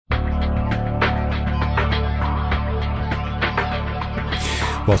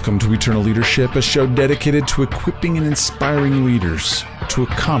Welcome to Eternal Leadership, a show dedicated to equipping and inspiring leaders to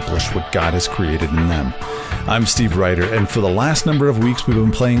accomplish what God has created in them. I'm Steve Ryder, and for the last number of weeks, we've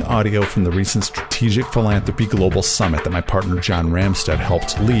been playing audio from the recent Strategic Philanthropy Global Summit that my partner John Ramstead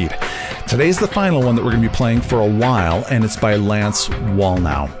helped lead. Today's the final one that we're going to be playing for a while, and it's by Lance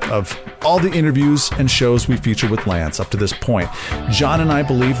Wallnau. Of all the interviews and shows we featured with Lance up to this point, John and I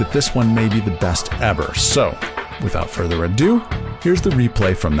believe that this one may be the best ever. So, without further ado, here's the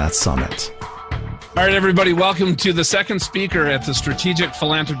replay from that summit. All right, everybody, welcome to the second speaker at the Strategic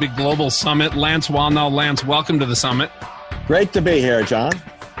Philanthropy Global Summit, Lance Wallnau. Lance, welcome to the summit. Great to be here, John.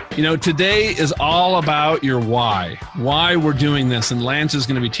 You know, today is all about your why we're doing this, and Lance is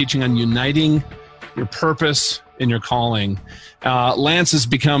going to be teaching on uniting your purpose and your calling. Lance has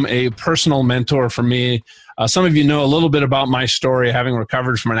become a personal mentor for me. Some of you know a little bit about my story, having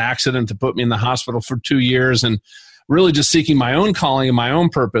recovered from an accident that put me in the hospital for 2 years and really just seeking my own calling and my own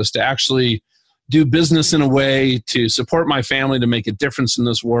purpose to actually do business in a way to support my family, to make a difference in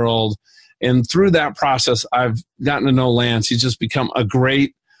this world. And through that process, I've gotten to know Lance. He's just become a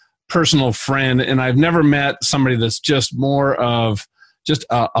great personal friend. And I've never met somebody that's just more of just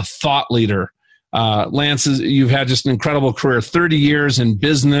a thought leader. Lance, you've had just an incredible career, 30 years in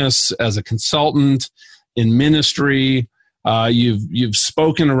business as a consultant, in ministry. You've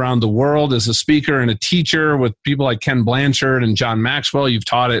spoken around the world as a speaker and a teacher with people like Ken Blanchard and John Maxwell. You've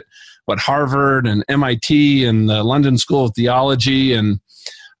taught at Harvard and MIT and the London School of Theology. And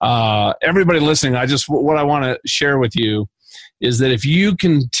everybody listening, what I want to share with you is that if you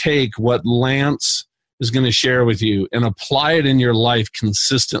can take what Lance is going to share with you and apply it in your life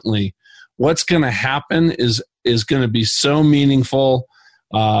consistently, what's going to happen is going to be so meaningful,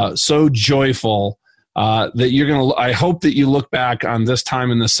 so joyful, that you're going to, I hope that you look back on this time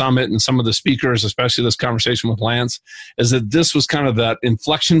in the summit and some of the speakers, especially this conversation with Lance, is that this was kind of that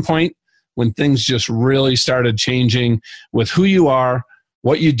inflection point when things just really started changing with who you are,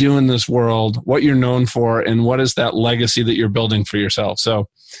 what you do in this world, what you're known for, and what is that legacy that you're building for yourself. So,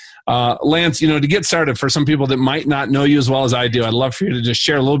 Lance, to get started, for some people that might not know you as well as I do, I'd love for you to just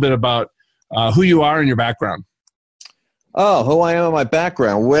share a little bit about who you are and your background. Oh, who I am and my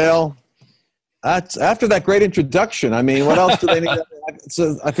background. Well, after that great introduction, I mean, what else do they need?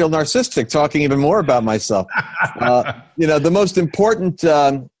 I feel narcissistic talking even more about myself. The most important,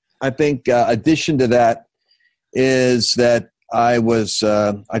 addition to that is that I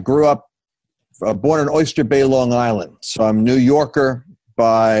grew up, born in Oyster Bay, Long Island. So I'm New Yorker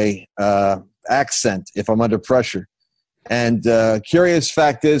by accent if I'm under pressure. And curious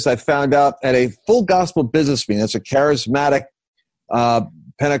fact is, I found out at a full gospel business meeting, that's a charismatic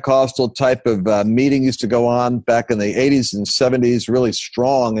Pentecostal type of meeting used to go on back in the 80s and 70s, really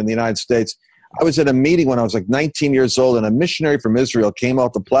strong in the United States. I was at a meeting when I was like 19 years old, and a missionary from Israel came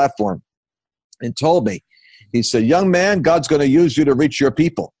off the platform and told me, he said, "Young man, God's going to use you to reach your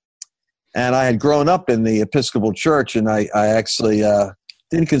people." And I had grown up in the Episcopal Church, and I actually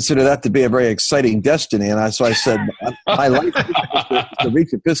didn't consider that to be a very exciting destiny. And so I said, "My life is to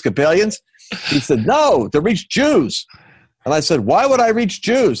reach Episcopalians?" He said, "No, to reach Jews." And I said, "Why would I reach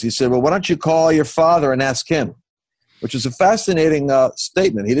Jews?" He said, "Well, why don't you call your father and ask him?" Which is a fascinating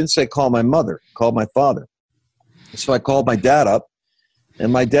statement. He didn't say call my mother, call my father. So I called my dad up,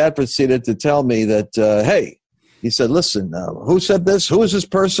 and my dad proceeded to tell me that, hey, he said, "Listen, who said this? Who is this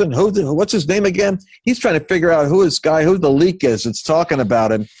person? What's his name again?" He's trying to figure out who the leak is that's talking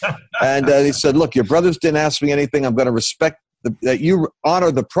about him. And he said, "Look, your brothers didn't ask me anything. I'm going to respect that you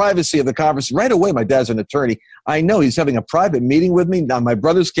honor the privacy of the conversation." Right away, my dad's an attorney. I know he's having a private meeting with me. Now my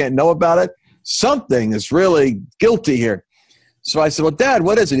brothers can't know about it. Something is really guilty here. So I said, "Well, Dad,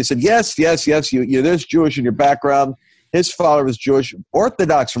 what is it?" He said, yes, there's Jewish in your background. His father was Jewish.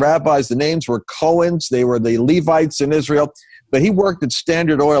 Orthodox rabbis, the names were Cohens. They were the Levites in Israel. But he worked at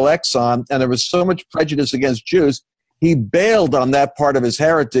Standard Oil Exxon, and there was so much prejudice against Jews, he bailed on that part of his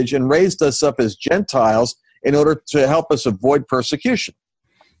heritage and raised us up as Gentiles in order to help us avoid persecution.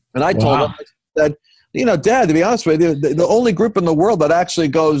 And I told him, I said, "Dad, to be honest with you, the only group in the world that actually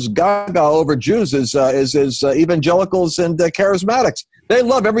goes gaga over Jews is evangelicals and charismatics. They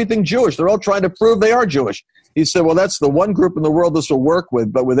love everything Jewish. They're all trying to prove they are Jewish." He said, "Well, that's the one group in the world this will work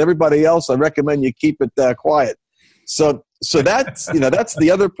with, but with everybody else, I recommend you keep it quiet." So that's that's the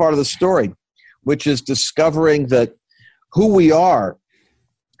other part of the story, which is discovering that who we are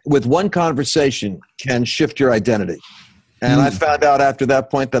with one conversation can shift your identity. And I found out after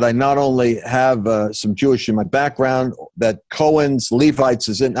that point that I not only have some Jewish in my background, that Cohen's, Levites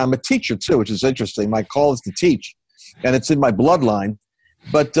is in. I'm a teacher too, which is interesting. My call is to teach, and it's in my bloodline.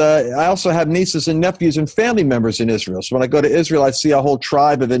 But I also have nieces and nephews and family members in Israel. So when I go to Israel, I see a whole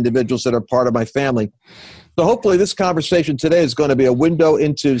tribe of individuals that are part of my family. So hopefully this conversation today is going to be a window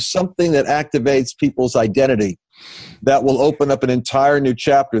into something that activates people's identity, that will open up an entire new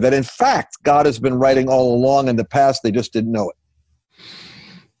chapter that, in fact, God has been writing all along in the past. They just didn't know it.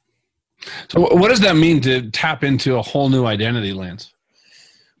 So what does that mean to tap into a whole new identity, Lance?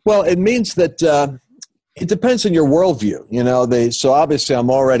 Well, it means that it depends on your worldview. So obviously I'm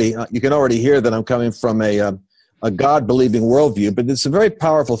already, you can already hear that I'm coming from a God-believing worldview, but it's a very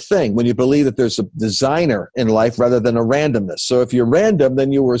powerful thing when you believe that there's a designer in life rather than a randomness. So if you're random,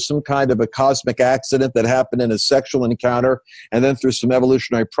 then you were some kind of a cosmic accident that happened in a sexual encounter, and then through some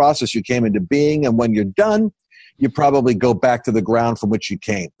evolutionary process you came into being, and when you're done, you probably go back to the ground from which you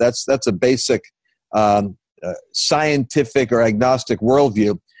came. That's a basic scientific or agnostic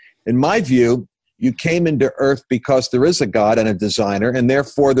worldview. In my view, you came into Earth because there is a God and a designer, and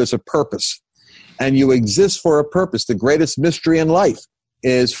therefore there's a purpose. And you exist for a purpose. The greatest mystery in life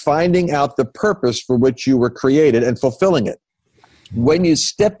is finding out the purpose for which you were created and fulfilling it. When you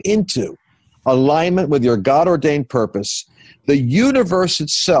step into alignment with your God-ordained purpose, the universe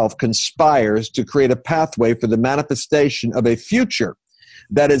itself conspires to create a pathway for the manifestation of a future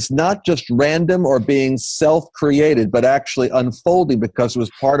that is not just random or being self-created, but actually unfolding because it was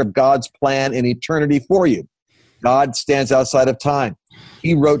part of God's plan in eternity for you. God stands outside of time.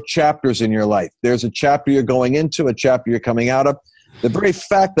 He wrote chapters in your life. There's a chapter you're going into, a chapter you're coming out of. The very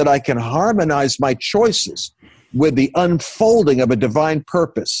fact that I can harmonize my choices with the unfolding of a divine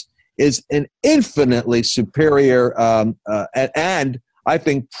purpose is an infinitely superior and I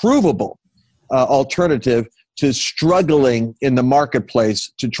think provable alternative to struggling in the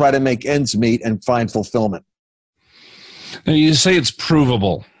marketplace to try to make ends meet and find fulfillment. Now you say it's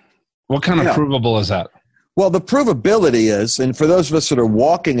provable. What kind of provable is that? Well, the provability is, and for those of us that are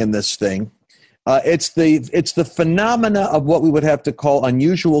walking in this thing, it's the phenomena of what we would have to call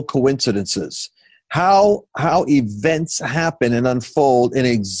unusual coincidences. How events happen and unfold in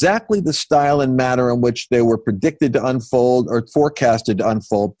exactly the style and manner in which they were predicted to unfold or forecasted to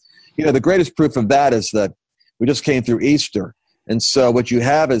unfold. The greatest proof of that is that we just came through Easter. And so what you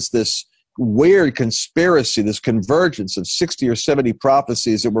have is this weird conspiracy, this convergence of 60 or 70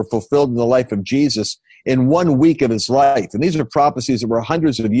 prophecies that were fulfilled in the life of Jesus in 1 week of his life. And these are prophecies that were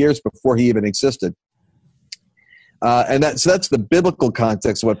hundreds of years before he even existed. And that's the biblical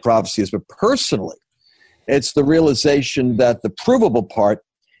context of what prophecy is. But personally, it's the realization that the provable part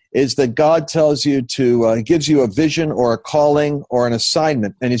is that God tells you to, gives you a vision or a calling or an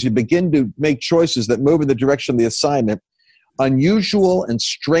assignment. And as you begin to make choices that move in the direction of the assignment, unusual and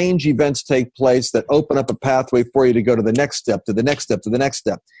strange events take place that open up a pathway for you to go to the next step, to the next step, to the next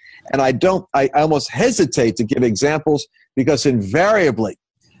step. And I almost hesitate to give examples because invariably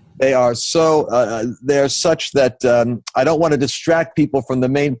they are they're such that I don't want to distract people from the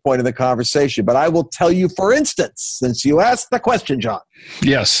main point of the conversation. But I will tell you, for instance, since you asked the question, John.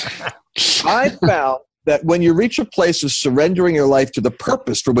 Yes. I found that when you reach a place of surrendering your life to the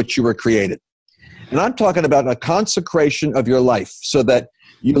purpose for which you were created, and I'm talking about a consecration of your life so that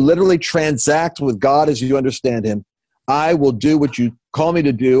you literally transact with God as you understand him. I will do what you call me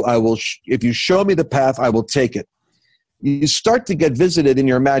to do. I will, if you show me the path, I will take it. You start to get visited in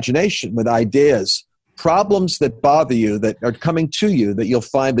your imagination with ideas, problems that bother you, that are coming to you, that you'll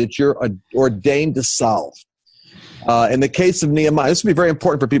find that you're ordained to solve. In the case of Nehemiah, this will be very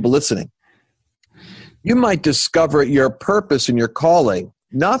important for people listening. You might discover your purpose and your calling,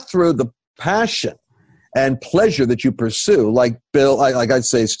 not through the passion and pleasure that you pursue, like I'd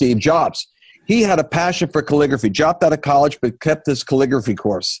say Steve Jobs. He had a passion for calligraphy, dropped out of college, but kept his calligraphy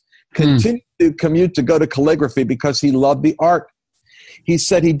course. Continued to commute to go to calligraphy because he loved the art. He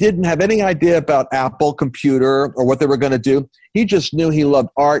said he didn't have any idea about Apple computer or what they were going to do. He just knew he loved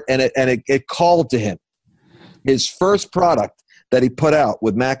art, and it called to him. His first product that he put out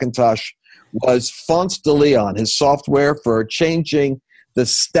with Macintosh was Fonts de Leon, his software for changing the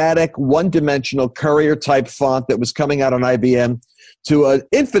static, one-dimensional courier-type font that was coming out on IBM to an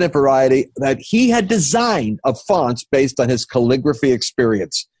infinite variety that he had designed of fonts based on his calligraphy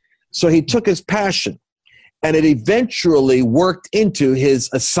experience. So he took his passion, and it eventually worked into his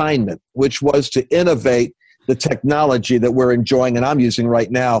assignment, which was to innovate the technology that we're enjoying and I'm using right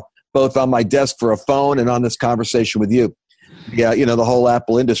now, both on my desk for a phone and on this conversation with you. Yeah, the whole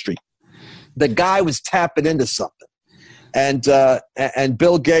Apple industry. The guy was tapping into something. And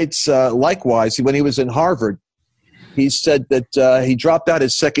Bill Gates, likewise, when he was in Harvard, he said that he dropped out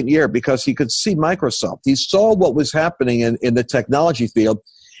his second year because he could see Microsoft. He saw what was happening in the technology field,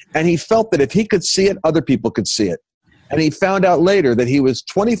 and he felt that if he could see it, other people could see it. And he found out later that he was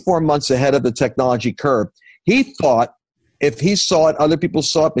 24 months ahead of the technology curve. He thought if he saw it, other people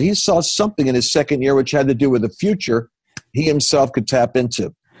saw it, but he saw something in his second year which had to do with the future he himself could tap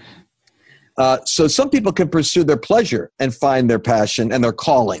into. So some people can pursue their pleasure and find their passion and their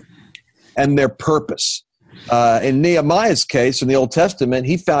calling and their purpose. In Nehemiah's case, in the Old Testament,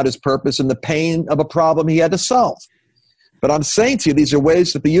 he found his purpose in the pain of a problem he had to solve. But I'm saying to you, these are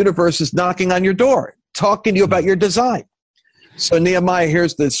ways that the universe is knocking on your door, talking to you about your design. So Nehemiah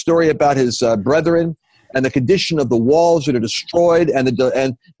hears the story about his brethren and the condition of the walls that are destroyed and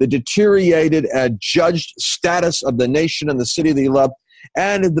the deteriorated judged status of the nation and the city that he loved.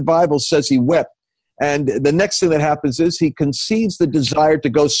 And the Bible says he wept. And the next thing that happens is he conceives the desire to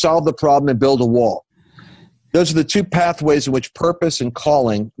go solve the problem and build a wall. Those are the two pathways in which purpose and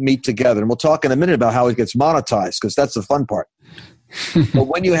calling meet together. And we'll talk in a minute about how it gets monetized, because that's the fun part. But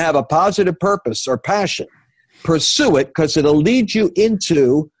when you have a positive purpose or passion, pursue it, because it'll lead you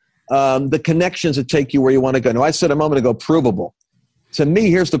into the connections that take you where you want to go. Now, I said a moment ago, provable. To me,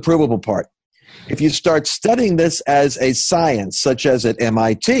 here's the provable part. If you start studying this as a science, such as at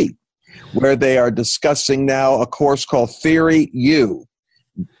MIT, where they are discussing now a course called Theory U,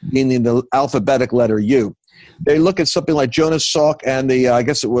 meaning the alphabetic letter U. They look at something like Jonas Salk and the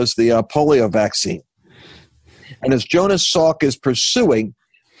polio vaccine. And as Jonas Salk is pursuing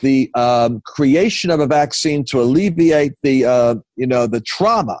the creation of a vaccine to alleviate the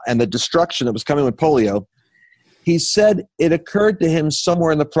trauma and the destruction that was coming with polio, he said it occurred to him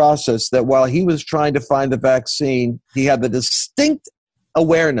somewhere in the process that while he was trying to find the vaccine, he had the distinct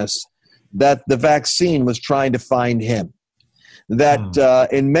awareness that the vaccine was trying to find him. That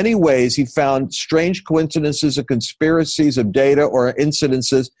in many ways he found strange coincidences or conspiracies of data or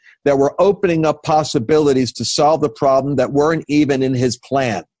incidences that were opening up possibilities to solve the problem that weren't even in his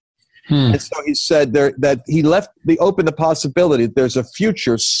plan. And so he said that he left open the possibility that there's a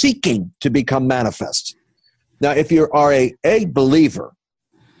future seeking to become manifest. Now, if you are a believer,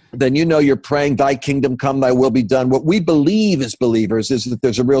 then you know you're praying, thy kingdom come, thy will be done. What we believe as believers is that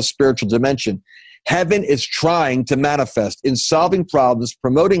there's a real spiritual dimension. Heaven is trying to manifest in solving problems,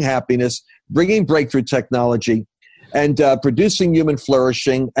 promoting happiness, bringing breakthrough technology, and producing human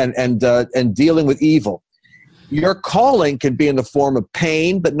flourishing and dealing with evil. Your calling can be in the form of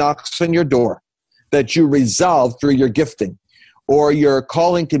pain that knocks on your door, that you resolve through your gifting. Or your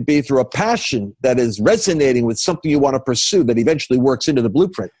calling can be through a passion that is resonating with something you want to pursue that eventually works into the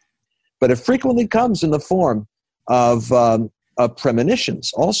blueprint. But it frequently comes in the form of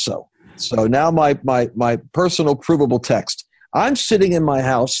premonitions also. So now my personal provable text. I'm sitting in my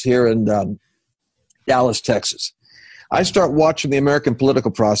house here in Dallas, Texas. I start watching the American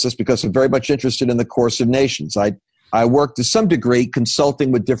political process because I'm very much interested in the course of nations. I work to some degree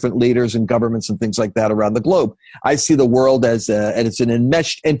consulting with different leaders and governments and things like that around the globe. I see the world as it's an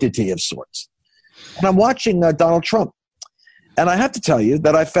enmeshed entity of sorts. And I'm watching Donald Trump. And I have to tell you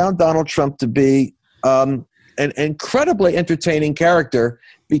that I found Donald Trump to be an incredibly entertaining character,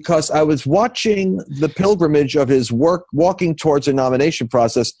 because I was watching the pilgrimage of his work, walking towards a nomination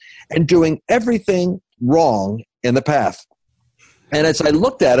process and doing everything wrong in the path. And as I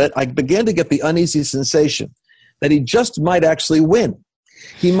looked at it, I began to get the uneasy sensation that he just might actually win.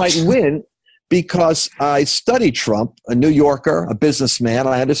 He might win because I study Trump, a New Yorker, a businessman.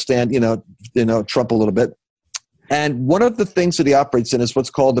 I understand, Trump a little bit. And one of the things that he operates in is what's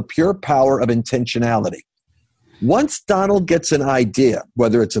called the pure power of intentionality. Once Donald gets an idea,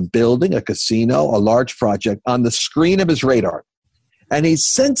 whether it's a building, a casino, a large project, on the screen of his radar, and he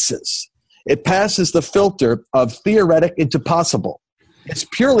senses it passes the filter of theoretic into possible. It's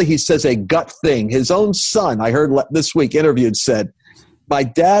purely, he says, a gut thing. His own son, I heard this week interviewed, said, my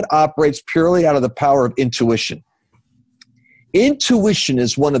dad operates purely out of the power of intuition. Intuition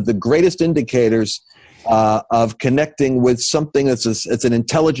is one of the greatest indicators of connecting with something it's an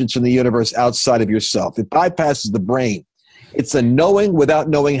intelligence in the universe outside of yourself. It bypasses the brain. It's a knowing without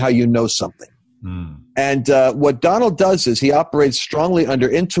knowing how you know something. And what Donald does is he operates strongly under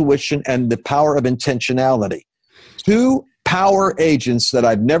intuition and the power of intentionality. Two power agents that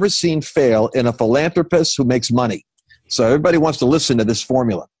I've never seen fail in a philanthropist who makes money. So everybody wants to listen to this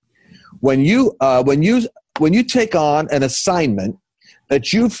formula. When you take on an assignment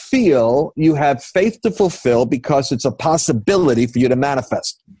that you feel you have faith to fulfill because it's a possibility for you to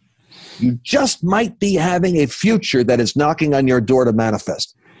manifest, you just might be having a future that is knocking on your door to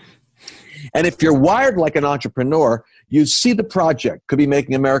manifest. And if you're wired like an entrepreneur, you see the project, could be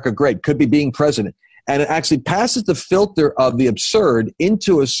making America great, could be being president, and it actually passes the filter of the absurd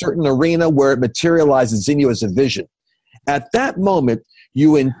into a certain arena where it materializes in you as a vision. At that moment,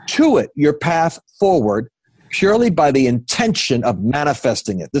 you intuit your path forward, purely by the intention of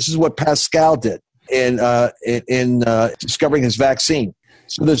manifesting it. This is what Pascal did in discovering his vaccine.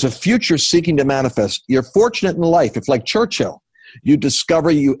 So there's a future seeking to manifest. You're fortunate in life. If like Churchill, you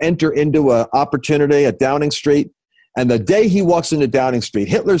discover, you enter into an opportunity at Downing Street, and the day he walks into Downing Street,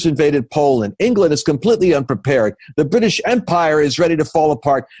 Hitler's invaded Poland. England is completely unprepared. The British Empire is ready to fall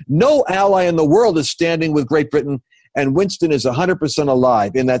apart. No ally in the world is standing with Great Britain. And Winston is 100%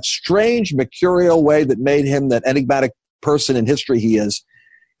 alive in that strange, mercurial way that made him that enigmatic person in history he is.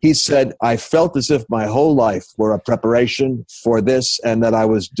 He said, I felt as if my whole life were a preparation for this and that I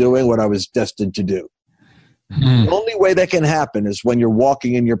was doing what I was destined to do. The only way that can happen is when you're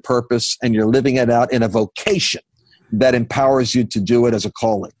walking in your purpose and you're living it out in a vocation that empowers you to do it as a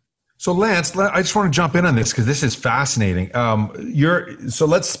calling. So Lance, I just want to jump in on this because this is fascinating. So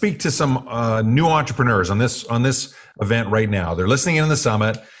let's speak to some new entrepreneurs on this event right now. They're listening in on the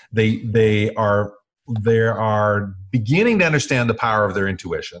summit. They are beginning to understand the power of their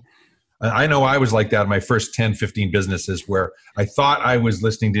intuition. I know I was like that in my first 10, 15 businesses where I thought I was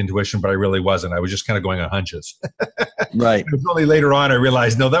listening to intuition, but I really wasn't. I was just kind of going on hunches. Right. It was only later on I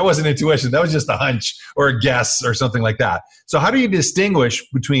realized, no, that wasn't intuition. That was just a hunch or a guess or something like that. So how do you distinguish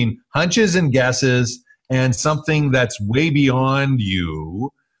between hunches and guesses and something that's way beyond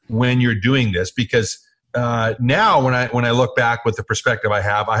you when you're doing this? Because now when I look back with the perspective I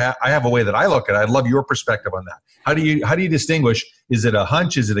have a way that I look at it. I'd love your perspective on that. How do you distinguish? Is it a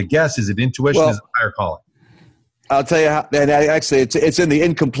hunch? Is it a guess? Is it intuition? Is it a higher calling? I'll tell you how, and actually it's in the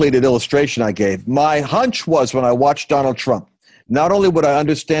incompleted illustration I gave. My hunch was when I watched Donald Trump, not only would I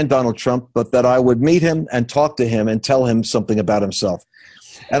understand Donald Trump, but that I would meet him and talk to him and tell him something about himself.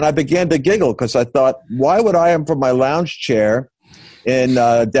 And I began to giggle because I thought, why would I am from my lounge chair in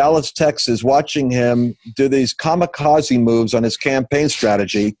Dallas, Texas, watching him do these kamikaze moves on his campaign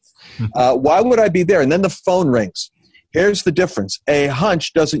strategy? Why would I be there? And then the phone rings. Here's the difference. A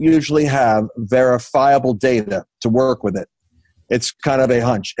hunch doesn't usually have verifiable data to work with it. It's kind of a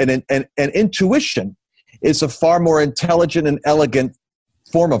hunch. And intuition is a far more intelligent and elegant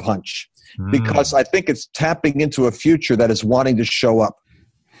form of hunch because I think it's tapping into a future that is wanting to show up.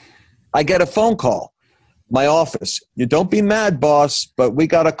 I get a phone call. My office. You don't be mad, boss, but we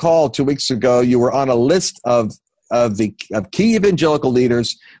got a call 2 weeks ago. You were on a list of key evangelical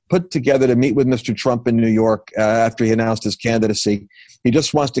leaders put together to meet with Mr. Trump in New York after he announced his candidacy. He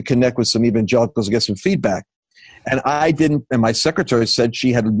just wants to connect with some evangelicals and get some feedback. And I didn't, and my secretary said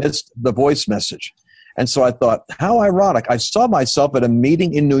she had missed the voice message. And so I thought, how ironic. I saw myself at a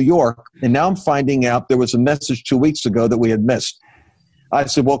meeting in New York, and now I'm finding out there was a message 2 weeks ago that we had missed. I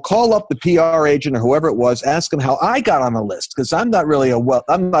said, well, call up the PR agent or whoever it was, ask him how I got on the list, because I'm not really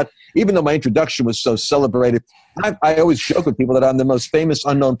even though my introduction was so celebrated, I always joke with people that I'm the most famous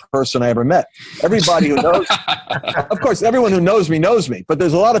unknown person I ever met. Everybody who knows, of course, everyone who knows me, but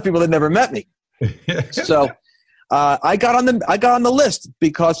there's a lot of people that never met me. So I got on the list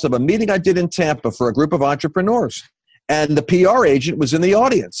because of a meeting I did in Tampa for a group of entrepreneurs. And the PR agent was in the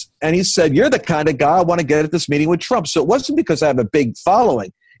audience. And he said, you're the kind of guy I want to get at this meeting with Trump. So it wasn't because I have a big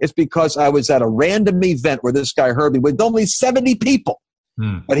following. It's because I was at a random event where this guy heard me with only 70 people.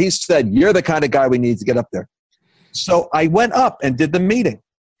 But he said, you're the kind of guy we need to get up there. So I went up and did the meeting.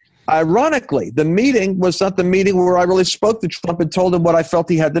 Ironically, the meeting was not the meeting where I really spoke to Trump and told him what I felt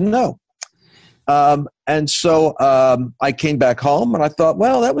he had to know. And so I came back home and I thought,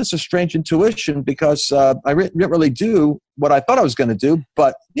 well, that was a strange intuition because I didn't really do what I thought I was going to do.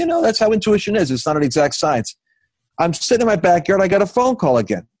 But, that's how intuition is. It's not an exact science. I'm sitting in my backyard. I got a phone call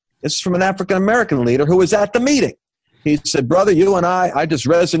again. It's from an African-American leader who was at the meeting. He said, brother, you and I just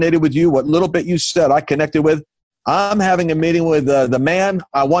resonated with you. What little bit you said, I connected with. I'm having a meeting with the man.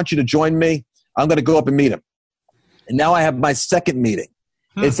 I want you to join me. I'm going to go up and meet him. And now I have my second meeting.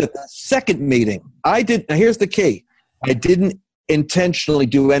 It's at the second meeting. Here's the key. I didn't intentionally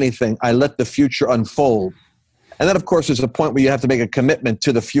do anything. I let the future unfold. And then, of course, there's a point where you have to make a commitment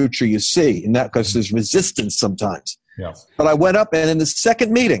to the future you see, and that because there's resistance sometimes. Yeah. But I went up, and in the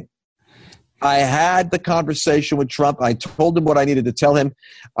second meeting, I had the conversation with Trump. I told him what I needed to tell him.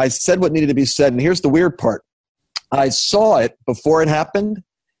 I said what needed to be said. And here's the weird part. I saw it before it happened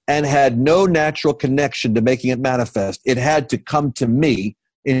and had no natural connection to making it manifest. It had to come to me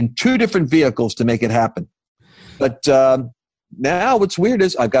in two different vehicles to make it happen. But now what's weird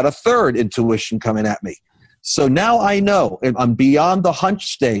is I've got a third intuition coming at me. So now I know I'm beyond the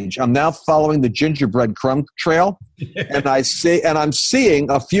hunch stage. I'm now following the gingerbread crumb trail, and I'm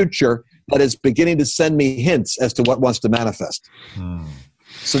seeing a future that is beginning to send me hints as to what wants to manifest.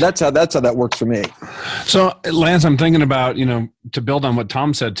 So that's how that works for me. So Lance, I'm thinking about, to build on what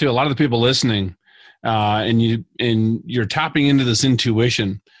Tom said too, a lot of the people listening, and you're tapping into this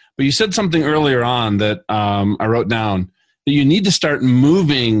intuition. But you said something earlier on that I wrote down, that you need to start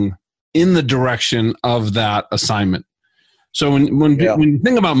moving in the direction of that assignment. So when you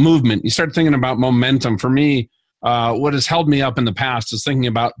think about movement, you start thinking about momentum. For me, what has held me up in the past is thinking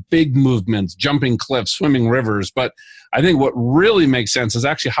about big movements, jumping cliffs, swimming rivers. But I think what really makes sense is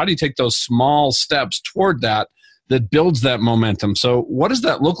actually, how do you take those small steps toward that builds that momentum? So what does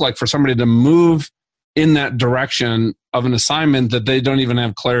that look like for somebody to move in that direction of an assignment that they don't even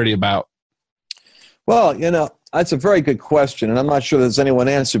have clarity about? Well, that's a very good question, and I'm not sure there's anyone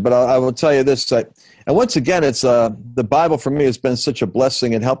answer, but I will tell you this. And once again, it's the Bible for me has been such a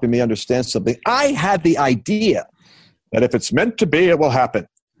blessing in helping me understand something. I had the idea that if it's meant to be, it will happen.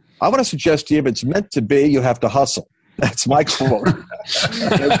 I want to suggest to you, if it's meant to be, you have to hustle. That's my quote. and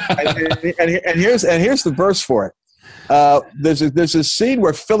here's the verse for it. There's a scene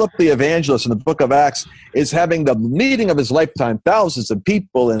where Philip the evangelist in the book of Acts is having the meeting of his lifetime, thousands of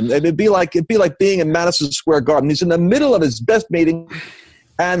people, and it'd be like being in Madison Square Garden. He's in the middle of his best meeting,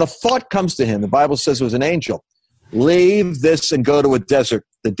 and the thought comes to him. The Bible says it was an angel. Leave this and go to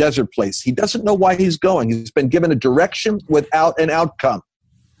the desert place. He doesn't know why he's going. He's been given a direction without an outcome.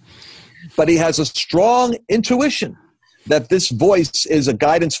 But he has a strong intuition that this voice is a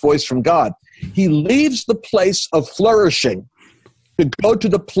guidance voice from God. He leaves the place of flourishing to go to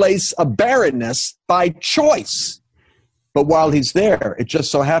the place of barrenness by choice. But while he's there, it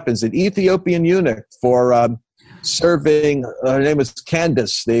just so happens an Ethiopian eunuch for serving, her name is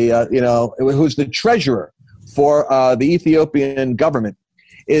Candace, who's the treasurer for the Ethiopian government,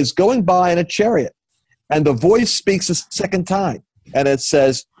 is going by in a chariot. And the voice speaks a second time. And it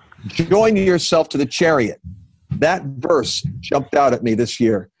says, join yourself to the chariot. That verse jumped out at me this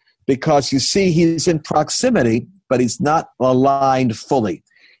year because, you see, he's in proximity, but he's not aligned fully.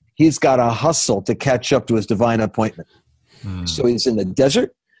 He's got to hustle to catch up to his divine appointment. So he's in the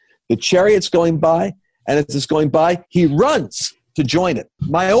desert. The chariot's going by, and as it's going by, he runs to join it.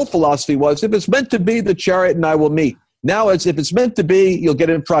 My old philosophy was, if it's meant to be, the chariot and I will meet. Now it's, if it's meant to be, you'll get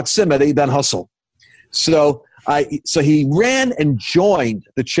in proximity, then hustle. So he ran and joined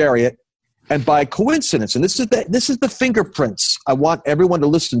the chariot, and by coincidence, and this is the fingerprints I want everyone to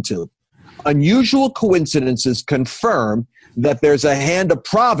listen to. Unusual coincidences confirm that there's a hand of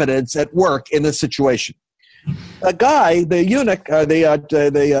providence at work in this situation. A guy, the eunuch,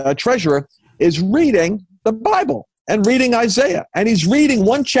 the treasurer, is reading the Bible and reading Isaiah. And he's reading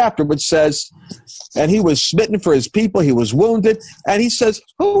one chapter which says, and he was smitten for his people, he was wounded. And he says,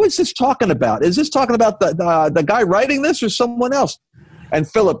 who is this talking about? Is this talking about the guy writing this or someone else? And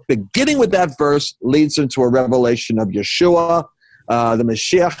Philip, beginning with that verse, leads him to a revelation of Yeshua, the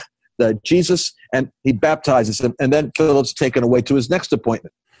Mashiach, the Jesus, and he baptizes him. And then Philip's taken away to his next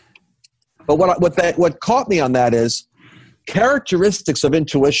appointment. But what caught me on that is characteristics of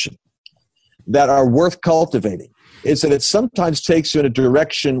intuition that are worth cultivating is that it sometimes takes you in a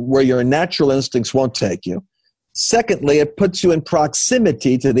direction where your natural instincts won't take you. Secondly, it puts you in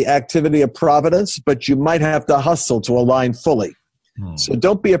proximity to the activity of providence, but you might have to hustle to align fully. So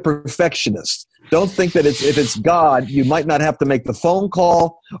don't be a perfectionist. Don't think that if it's God, you might not have to make the phone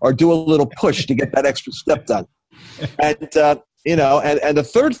call or do a little push to get that extra step done. And and the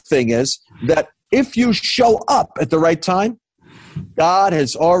third thing is that if you show up at the right time, God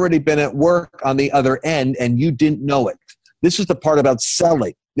has already been at work on the other end and you didn't know it. This is the part about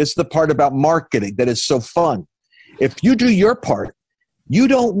selling. This is the part about marketing that is so fun. If you do your part, you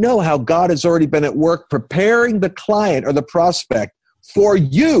don't know how God has already been at work preparing the client or the prospect for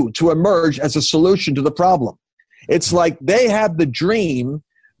you to emerge as a solution to the problem. It's like they have the dream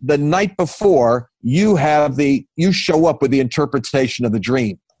the night before, you show up with the interpretation of the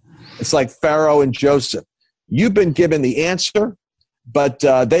dream. It's like Pharaoh and Joseph. You've been given the answer, but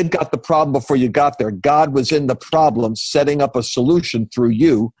they've got the problem before you got there. God was in the problem, setting up a solution through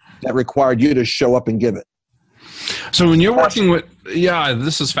you that required you to show up and give it. So when you're working with,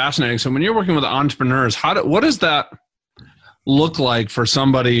 this is fascinating. So when you're working with entrepreneurs, what does that look like for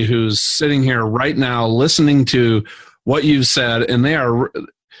somebody who's sitting here right now listening to what you've said, and they are,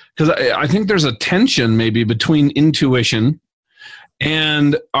 because I think there's a tension maybe between intuition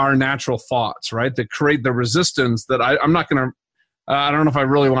and our natural thoughts, right? That create the resistance that I'm not going to, I don't know if I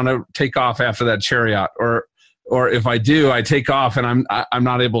really want to take off after that chariot, or if I do, I take off and I'm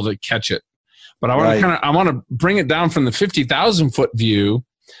not able to catch it. But I want to bring it down from the 50,000 foot view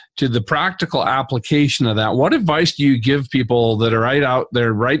to the practical application of that. What advice do you give people that are right out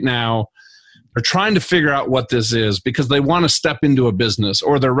there right now, are trying to figure out what this is because they want to step into a business,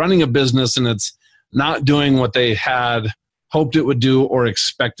 or they're running a business and it's not doing what they had hoped it would do or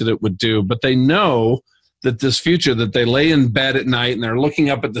expected it would do. But they know that this future, that they lay in bed at night and they're looking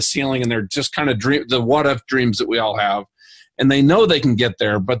up at the ceiling and they're just kind of the what if dreams that we all have. And they know they can get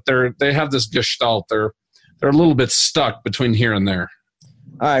there, but they have this gestalt. They're a little bit stuck between here and there.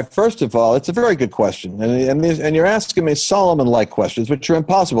 All right. First of all, it's a very good question, and you're asking me Solomon-like questions, which are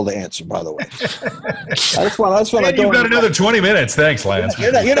impossible to answer. By the way, that's what I don't. You've got another 20 minutes. Thanks, Lance.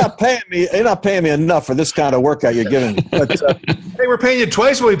 You're not paying me. You're not paying me enough for this kind of workout you're giving me. But, hey, we're paying you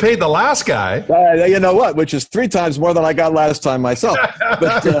twice what we paid the last guy. You know what? Which is 3 times more than I got last time myself.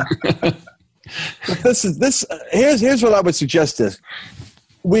 But here's what I would suggest is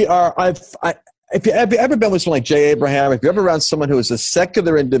if you've ever been with someone like Jay Abraham, if you're ever around someone who is a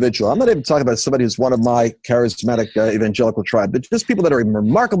secular individual, I'm not even talking about somebody who's one of my charismatic evangelical tribe, but just people that are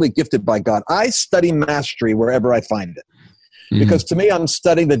remarkably gifted by God. I study mastery wherever I find it. Because to me, I'm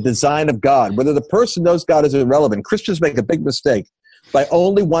studying the design of God. Whether the person knows God is irrelevant. Christians make a big mistake by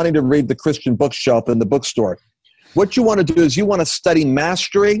only wanting to read the Christian bookshelf in the bookstore. What you want to do is you want to study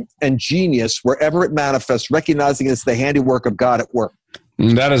mastery and genius wherever it manifests, recognizing it's the handiwork of God at work.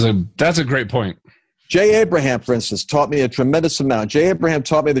 That's a great point. Jay Abraham, for instance, taught me a tremendous amount. Jay Abraham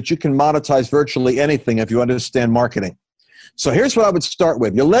taught me that you can monetize virtually anything if you understand marketing. So here's what I would start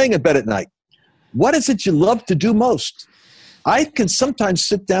with. You're laying in bed at night. What is it you love to do most? I can sometimes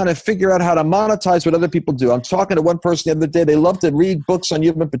sit down and figure out how to monetize what other people do. I'm talking to one person the other day. They love to read books on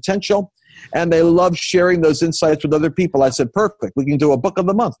human potential, and they love sharing those insights with other people. I said, perfect. We can do a book of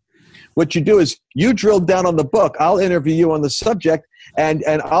the month. What you do is you drill down on the book. I'll interview you on the subject, and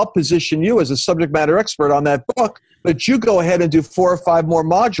I'll position you as a subject matter expert on that book. But you go ahead and do 4 or 5 more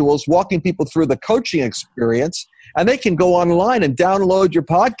modules, walking people through the coaching experience, and they can go online and download your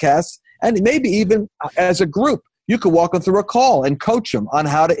podcast, and maybe even as a group, you could walk them through a call and coach them on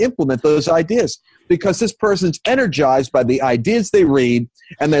how to implement those ideas, because this person's energized by the ideas they read,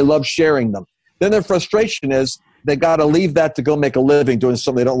 and they love sharing them. Then their frustration is, they got to leave that to go make a living doing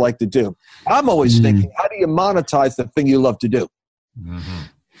something they don't like to do. I'm always thinking, how do you monetize the thing you love to do?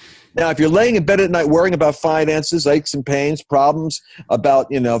 Now, if you're laying in bed at night worrying about finances, aches and pains, problems,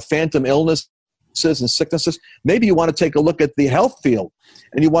 about phantom illnesses and sicknesses, maybe you want to take a look at the health field,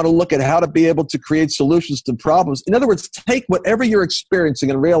 and you want to look at how to be able to create solutions to problems. In other words, take whatever you're experiencing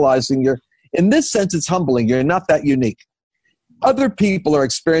and realizing in this sense, it's humbling. You're not that unique. Other people are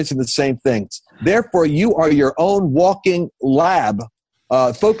experiencing the same things. Therefore, you are your own walking lab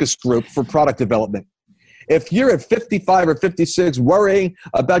focus group for product development. If you're at 55 or 56 worrying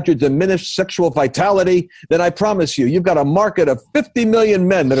about your diminished sexual vitality, then I promise you've got a market of 50 million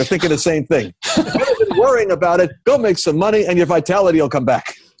men that are thinking the same thing. Rather than worrying about it, go make some money and your vitality will come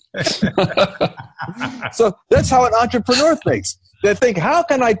back. So that's how an entrepreneur thinks. They think, how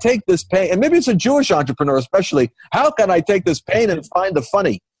can I take this pain? And maybe it's a Jewish entrepreneur especially. How can I take this pain and find the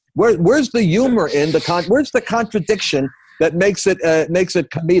funny? Where's the humor in where's the contradiction that makes it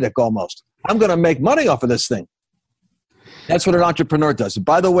comedic almost? I'm going to make money off of this thing. That's what an entrepreneur does. And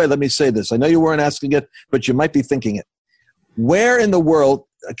by the way, let me say this. I know you weren't asking it, but you might be thinking it. Where in the world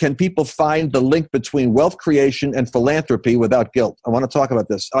can people find the link between wealth creation and philanthropy without guilt? I want to talk about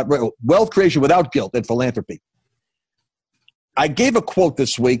this. Wealth creation without guilt and philanthropy. I gave a quote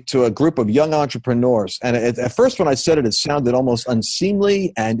this week to a group of young entrepreneurs, and at first when I said it, it sounded almost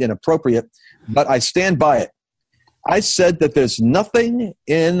unseemly and inappropriate, but I stand by it. I said that there's nothing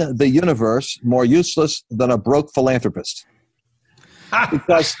in the universe more useless than a broke philanthropist.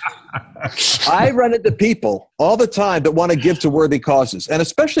 Because I run into people all the time that want to give to worthy causes. And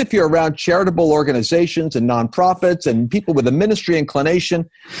especially if you're around charitable organizations and nonprofits and people with a ministry inclination,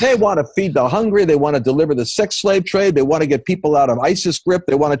 they want to feed the hungry. They want to deliver the sex slave trade. They want to get people out of ISIS grip.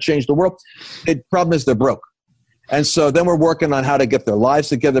 They want to change the world. The problem is they're broke. And so then we're working on how to get their lives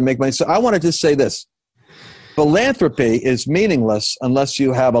together, make money. So I want to just say this. Philanthropy is meaningless unless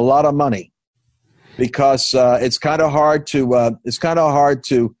you have a lot of money. Because it's kind of hard to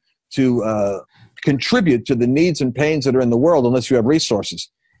contribute to the needs and pains that are in the world unless you have resources.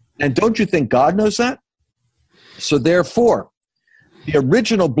 And don't you think God knows that? So therefore, the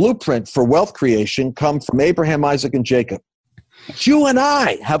original blueprint for wealth creation comes from Abraham, Isaac, and Jacob. You and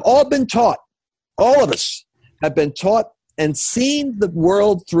I have all been taught, all of us have been taught and seen the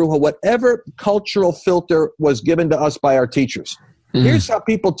world through whatever cultural filter was given to us by our teachers. Here's how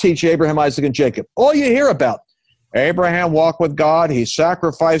people teach Abraham, Isaac, and Jacob. All you hear about, Abraham walked with God. He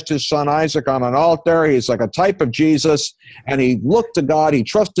sacrificed his son Isaac on an altar. He's like a type of Jesus. And he looked to God. He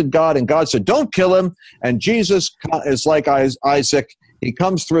trusted God. And God said, don't kill him. And Jesus is like Isaac. He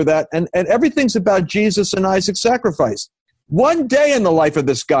comes through that. And everything's about Jesus and Isaac's sacrifice. One day in the life of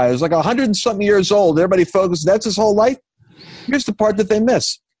this guy, he was like 100 and something years old. Everybody focused. That's his whole life. Here's the part that they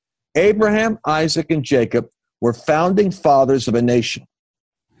miss. Abraham, Isaac, and Jacob were founding fathers of a nation.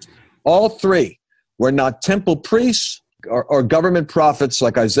 All three were not temple priests or government prophets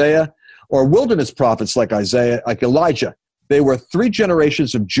like Isaiah, or wilderness prophets like Isaiah, like Elijah. They were three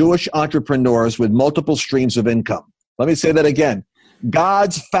generations of Jewish entrepreneurs with multiple streams of income. Let me say that again.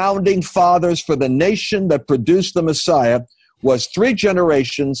 God's founding fathers for the nation that produced the Messiah was three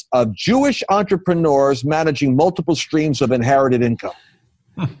generations of Jewish entrepreneurs managing multiple streams of inherited income.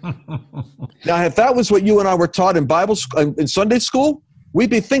 Now, if that was what you and I were taught in Bible in Sunday school, we'd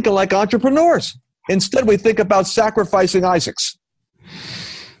be thinking like entrepreneurs. Instead, we think about sacrificing Isaacs.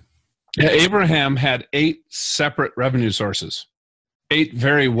 Yeah, Abraham had 8 separate revenue sources, 8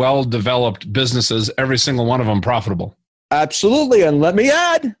 very well-developed businesses, every single one of them profitable. Absolutely. And let me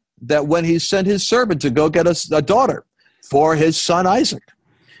add that when he sent his servant to go get a daughter for his son Isaac,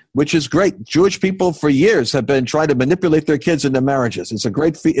 which is great. Jewish people for years have been trying to manipulate their kids into marriages. It's a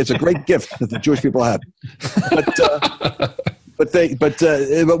great gift that the Jewish people have.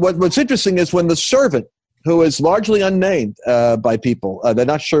 But what's interesting is when the servant, who is largely unnamed by people, they're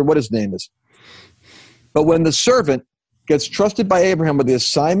not sure what his name is, but when the servant gets trusted by Abraham with the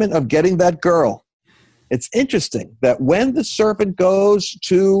assignment of getting that girl, it's interesting that when the servant goes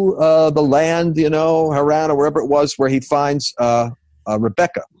to the land, Haran or wherever it was, where he finds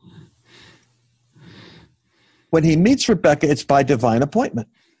Rebekah, when he meets Rebekah, it's by divine appointment.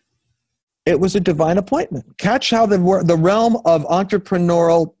 It was a divine appointment. Catch how the realm of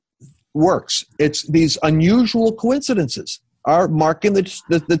entrepreneurial works. It's these unusual coincidences are marking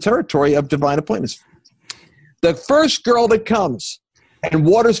the territory of divine appointments. The first girl that comes and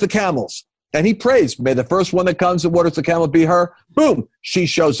waters the camels, and he prays, may the first one that comes and waters the camel be her. Boom, she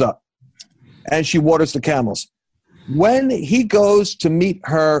shows up, and she waters the camels. When he goes to meet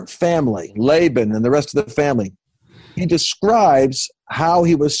her family, Laban and the rest of the family, he describes how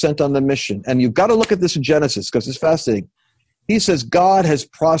he was sent on the mission. And you've got to look at this in Genesis because it's fascinating. He says, God has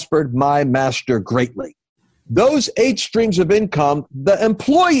prospered my master greatly. Those 8 streams of income, the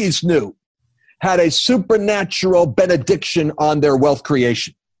employees knew, had a supernatural benediction on their wealth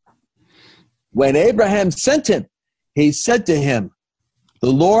creation. When Abraham sent him, he said to him,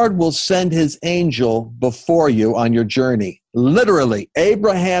 the Lord will send his angel before you on your journey. Literally,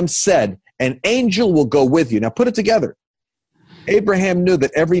 Abraham said, an angel will go with you. Now put it together. Abraham knew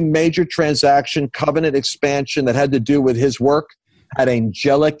that every major transaction, covenant expansion that had to do with his work had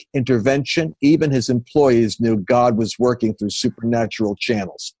angelic intervention. Even his employees knew God was working through supernatural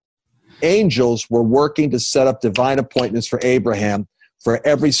channels. Angels were working to set up divine appointments for Abraham for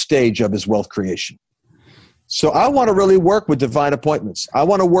every stage of his wealth creation. So I want to really work with divine appointments. I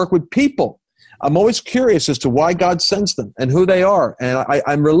want to work with people. I'm always curious as to why God sends them and who they are. And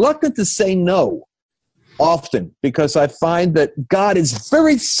I'm reluctant to say no often because I find that God is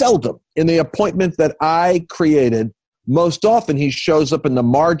very seldom in the appointment that I created. Most often he shows up in the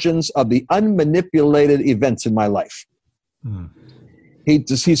margins of the unmanipulated events in my life. He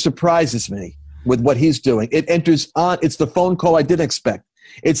surprises me with what he's doing. It enters on, it's the phone call I didn't expect.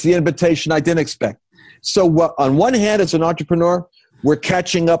 It's the invitation I didn't expect. So on one hand, as an entrepreneur, we're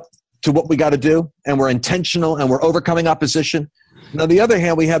catching up to what we got to do, and we're intentional, and we're overcoming opposition. And on the other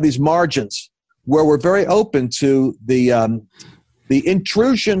hand, we have these margins where we're very open to the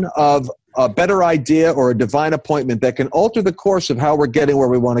intrusion of a better idea or a divine appointment that can alter the course of how we're getting where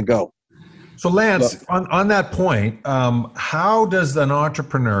we want to go. So Lance, on that point, how does an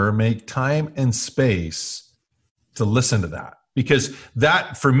entrepreneur make time and space to listen to that? Because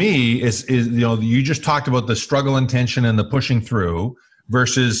that, for me, is you just talked about the struggle and tension and the pushing through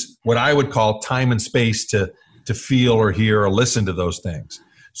versus what I would call time and space to feel or hear or listen to those things.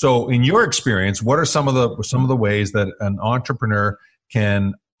 So in your experience, what are some of the ways that an entrepreneur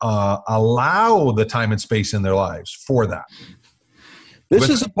can allow the time and space in their lives for that? This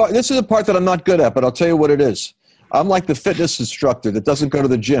is a part that I'm not good at, but I'll tell you what it is. I'm like the fitness instructor that doesn't go to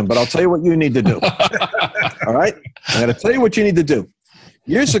the gym, but I'll tell you what you need to do. All right? I'm going to tell you what you need to do.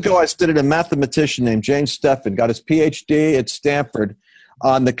 Years ago, I studied a mathematician named James Steffen, got his PhD at Stanford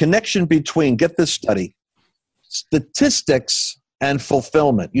on the connection between, get this study, statistics and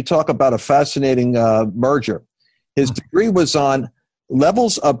fulfillment. You talk about a fascinating merger. His degree was on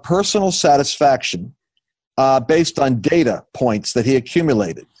levels of personal satisfaction based on data points that he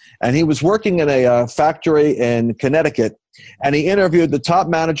accumulated. And he was working in a factory in Connecticut, and he interviewed, the top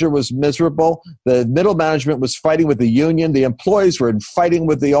manager was miserable, the middle management was fighting with the union, the employees were fighting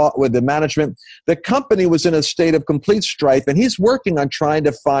with the management, the company was in a state of complete strife, and he's working on trying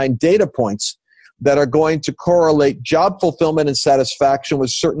to find data points that are going to correlate job fulfillment and satisfaction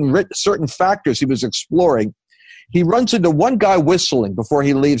with certain factors he was exploring. He runs into one guy whistling before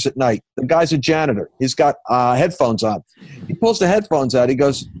he leaves at night. The guy's a janitor. He's got headphones on. He pulls the headphones out. He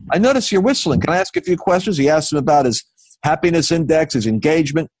goes, I notice you're whistling. Can I ask a few questions? He asks him about his happiness index, his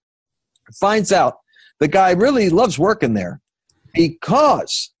engagement. Finds out the guy really loves working there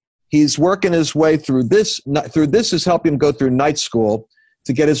because he's working his way through this. Through this is helping him go through night school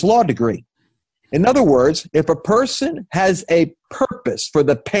to get his law degree. In other words, if a person has a purpose for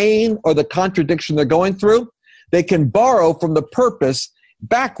the pain or the contradiction they're going through, they can borrow from the purpose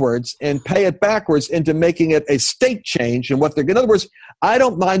backwards and pay it backwards into making it a state change. And what they're, in other words, I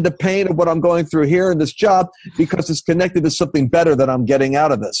don't mind the pain of what I'm going through here in this job because it's connected to something better that I'm getting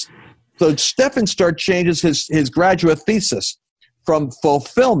out of this. So Stephan Start changes his graduate thesis from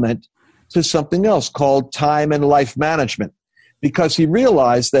fulfillment to something else called time and life management, because he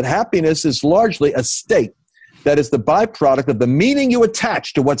realized that happiness is largely a state that is the byproduct of the meaning you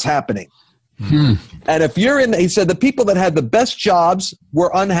attach to what's happening. And if you're he said the people that had the best jobs were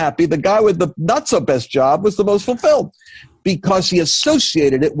unhappy. The guy with the not so best job was the most fulfilled because he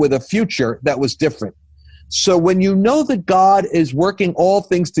associated it with a future that was different. So when you know that God is working all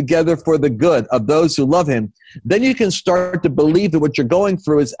things together for the good of those who love him, then you can start to believe that what you're going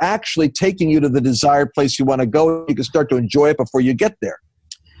through is actually taking you to the desired place you want to go. You can start to enjoy it before you get there.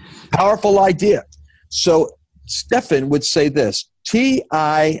 Powerful idea. So Stephan would say this,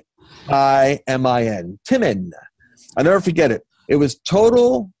 Timin, Timin. I'll never forget it. It was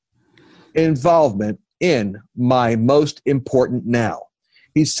total involvement in my most important now.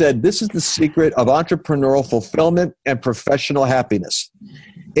 He said, this is the secret of entrepreneurial fulfillment and professional happiness.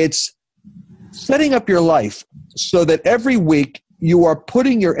 It's setting up your life so that every week you are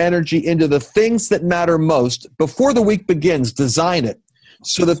putting your energy into the things that matter most. Before the week begins, design it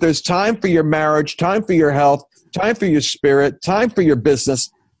so that there's time for your marriage, time for your health, time for your spirit, time for your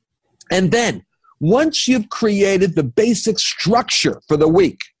business. And then once you've created the basic structure for the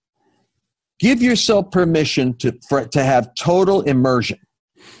week, give yourself permission to have total immersion.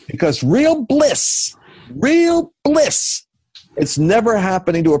 Because real bliss, it's never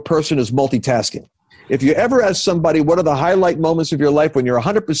happening to a person who's multitasking. If you ever ask somebody, what are the highlight moments of your life when you're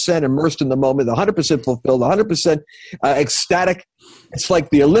 100% immersed in the moment, 100% fulfilled, 100% ecstatic, it's like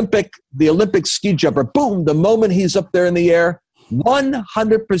the Olympic ski jumper. Boom, the moment he's up there in the air,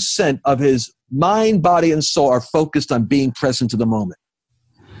 100% of his mind, body, and soul are focused on being present to the moment.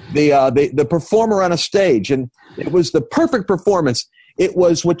 The performer on a stage, and it was the perfect performance. It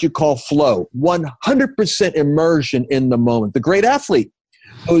was what you call flow, 100% immersion in the moment. The great athlete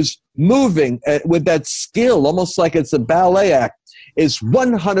who's moving with that skill, almost like it's a ballet act, is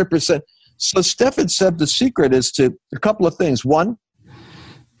 100%. So Stephan said the secret is to a couple of things. One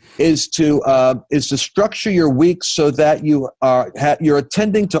is to structure your week so that you're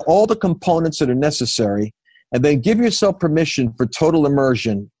attending to all the components that are necessary, and then give yourself permission for total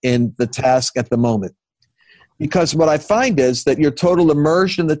immersion in the task at the moment. Because what I find is that your total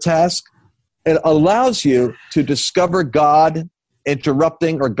immersion in the task, it allows you to discover God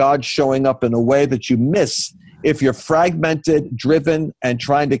interrupting or God showing up in a way that you miss if you're fragmented, driven, and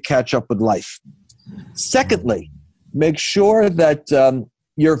trying to catch up with life. Secondly, make sure that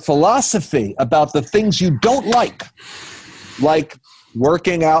your philosophy about the things you don't like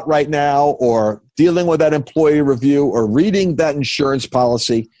working out right now or dealing with that employee review or reading that insurance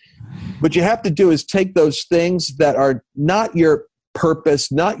policy, what you have to do is take those things that are not your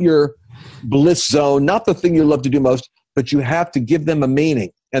purpose, not your bliss zone, not the thing you love to do most, but you have to give them a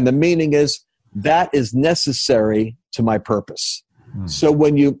meaning. And the meaning is that is necessary to my purpose. So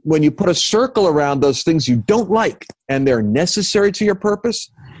when you put a circle around those things you don't like and they're necessary to your purpose,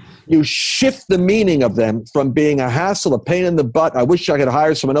 you shift the meaning of them from being a hassle, a pain in the butt, I wish I could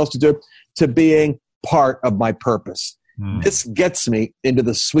hire someone else to do it, to being part of my purpose. This gets me into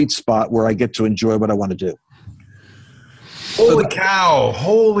the sweet spot where I get to enjoy what I want to do. Holy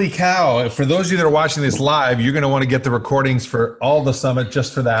cow. For those of you that are watching this live, you're going to want to get the recordings for all the summit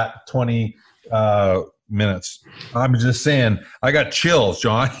just for that 20 minutes. I'm just saying, I got chills,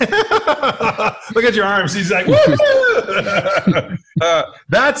 John. Look at your arms. He's like,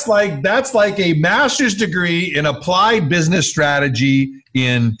 that's like a master's degree in applied business strategy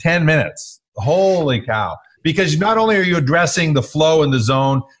in 10 minutes. Holy cow. Because not only are you addressing the flow and the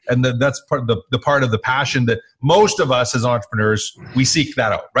zone, and that's part of the part of the passion that most of us as entrepreneurs, we seek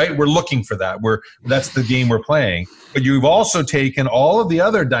that out, right? We're looking for that. That's the game we're playing. But you've also taken all of the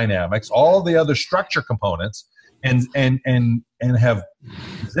other dynamics, all of the other structure components, and have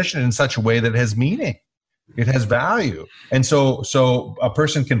positioned it in such a way that it has meaning. It has value. And so a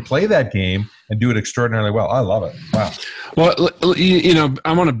person can play that game and do it extraordinarily well. I love it. Wow. Well,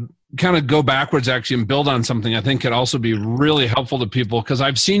 I want to kind of go backwards actually and build on something I think could also be really helpful to people, because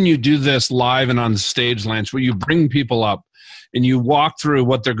I've seen you do this live and on stage, Lance, where you bring people up and you walk through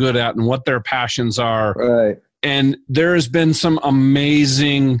what they're good at and what their passions are. Right. And there has been some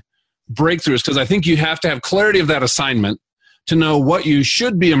amazing breakthroughs, because I think you have to have clarity of that assignment to know what you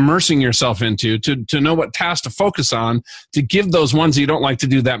should be immersing yourself into, to know what tasks to focus on, to give those ones that you don't like to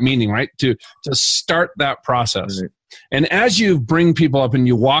do that meaning, right? To start that process. Right. And as you bring people up and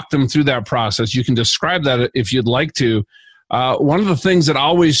you walk them through that process, you can describe that if you'd like to. One of the things that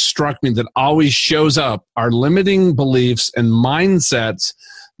always struck me, that always shows up, are limiting beliefs and mindsets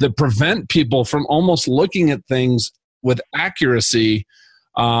that prevent people from almost looking at things with accuracy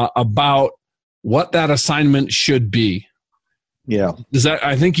about what that assignment should be. Yeah. Does that,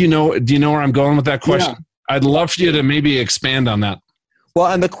 I think do you know where I'm going with that question? Yeah. I'd love for you to maybe expand on that.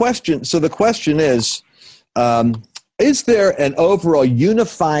 Well, and the question is there an overall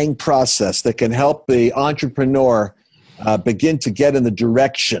unifying process that can help the entrepreneur begin to get in the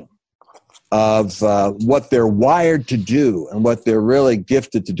direction of what they're wired to do and what they're really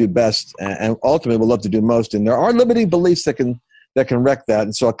gifted to do best, and ultimately will love to do most? And there are limiting beliefs that can wreck that.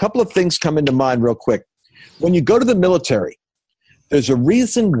 And so a couple of things come into mind real quick. When you go to the military, there's a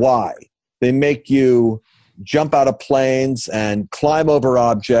reason why they make you jump out of planes and climb over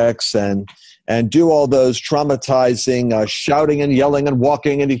objects and do all those traumatizing shouting and yelling and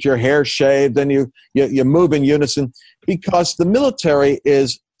walking and get your hair shaved and you move in unison, because the military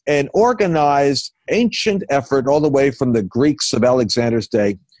is an organized ancient effort all the way from the Greeks of Alexander's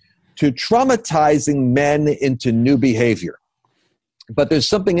day to traumatizing men into new behavior. But there's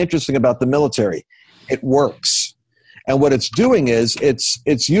something interesting about the military. It works. And what it's doing is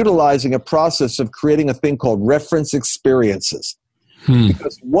it's utilizing a process of creating a thing called reference experiences.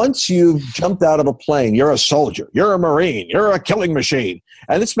 Because once you've jumped out of a plane, you're a soldier, you're a Marine, you're a killing machine.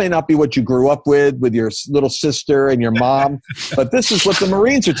 And this may not be what you grew up with your little sister and your mom, but this is what the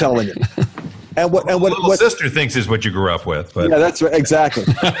Marines are telling you. And what little sister thinks is what you grew up with. But. Yeah, that's right, exactly.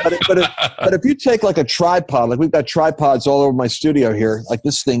 But if you take like a tripod, like we've got tripods all over my studio here, like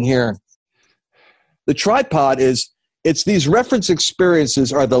this thing here. The tripod it's these reference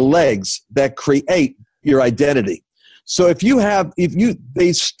experiences are the legs that create your identity. So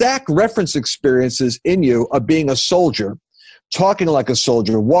they stack reference experiences in you of being a soldier, talking like a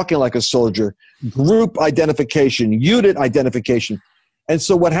soldier, walking like a soldier, group identification, unit identification. And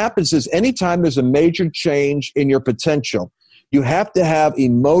so what happens is anytime there's a major change in your potential, you have to have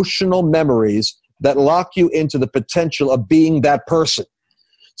emotional memories that lock you into the potential of being that person.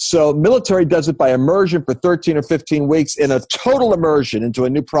 So military does it by immersion for 13 or 15 weeks in a total immersion into a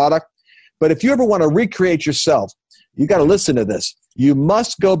new product. But if you ever want to recreate yourself, you got to listen to this. You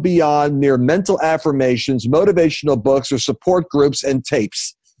must go beyond mere mental affirmations, motivational books, or support groups and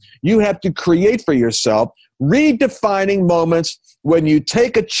tapes. You have to create for yourself redefining moments when you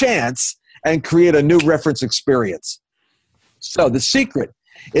take a chance and create a new reference experience. So the secret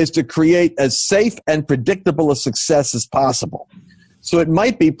is to create as safe and predictable a success as possible. So it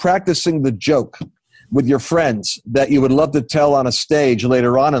might be practicing the joke with your friends that you would love to tell on a stage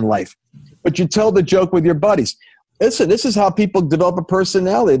later on in life. But you tell the joke with your buddies. Listen, this is how people develop a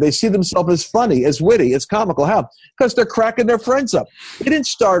personality. They see themselves as funny, as witty, as comical. How? Because they're cracking their friends up. They didn't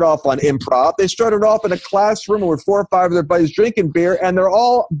start off on improv. They started off in a classroom with 4 or 5 of their buddies drinking beer, and they're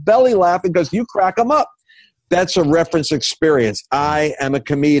all belly laughing because you crack them up. That's a reference experience. I am a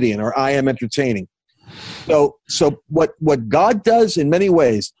comedian, or I am entertaining. So what God does in many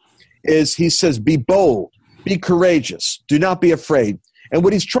ways is he says, be bold, be courageous, do not be afraid. And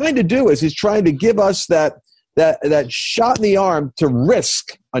what he's trying to do is he's trying to give us that shot in the arm to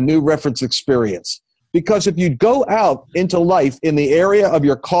risk a new reference experience. Because if you go out into life in the area of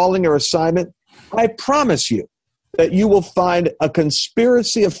your calling or assignment, I promise you that you will find a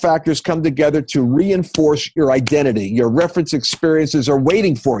conspiracy of factors come together to reinforce your identity. Your reference experiences are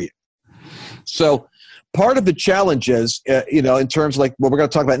waiting for you. So part of the challenge is, in terms of like what we're going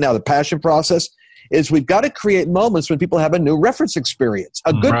to talk about now, the passion process, is we've got to create moments when people have a new reference experience.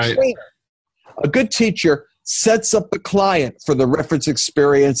 A good trainer, a good teacher sets up the client for the reference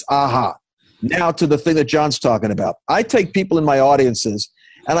experience. Aha. Now to the thing that John's talking about. I take people in my audiences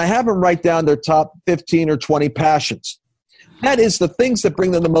and I have them write down their top 15 or 20 passions. That is the things that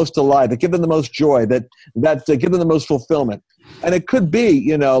bring them the most alive, that give them the most joy, that give them the most fulfillment. And it could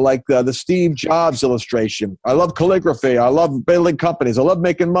be, like the Steve Jobs illustration. I love calligraphy. I love building companies. I love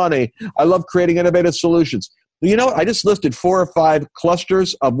making money. I love creating innovative solutions. I just listed 4 or 5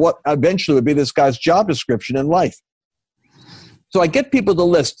 clusters of what eventually would be this guy's job description in life. So I get people to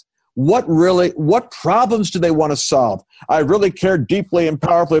list what problems do they want to solve? I really care deeply and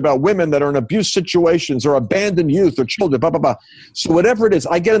powerfully about women that are in abuse situations or abandoned youth or children, blah, blah, blah. So whatever it is,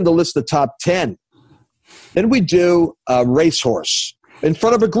 I get them to list the top 10. Then we do a racehorse in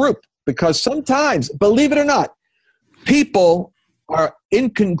front of a group, because sometimes, believe it or not, people are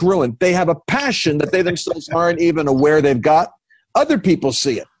incongruent. They have a passion that they themselves aren't even aware they've got. Other people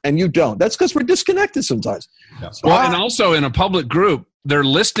see it, and you don't. That's because we're disconnected sometimes. Yeah. So Well, and also in a public group, they're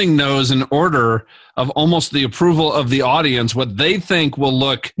listing those in order of almost the approval of the audience, what they think will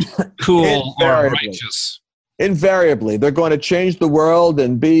look cool or Invariably. righteous. Invariably, they're going to change the world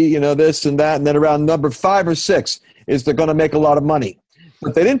and be, this and that. And then around number 5 or 6 is they're going to make a lot of money.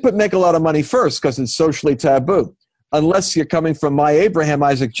 But they didn't put make a lot of money first because it's socially taboo, unless you're coming from my Abraham,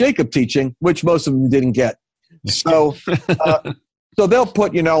 Isaac, Jacob teaching, which most of them didn't get. So, so they'll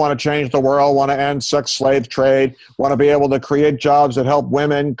put, want to change the world, want to end sex slave trade, want to be able to create jobs that help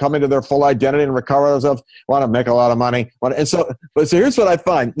women come into their full identity and recover themselves, want to make a lot of money. So here's what I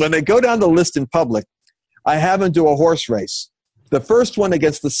find. When they go down the list in public, I have them do a horse race. The first one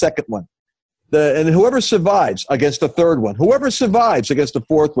against the second one. And whoever survives against the third one. Whoever survives against the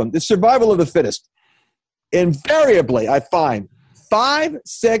fourth one. The survival of the fittest. Invariably, I find 5,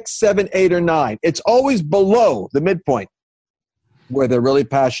 6, 7, 8, or 9. It's always below the midpoint where they're really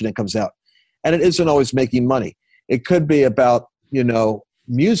passionate comes out. And it isn't always making money. It could be about,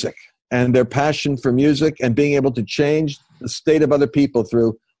 music and their passion for music and being able to change the state of other people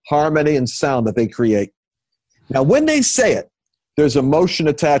through harmony and sound that they create. Now, when they say it, there's emotion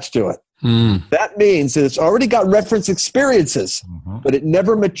attached to it. That means that it's already got reference experiences, but it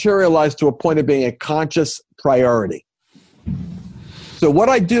never materialized to a point of being a conscious priority. So what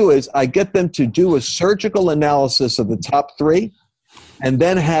I do is I get them to do a surgical analysis of the top 3 and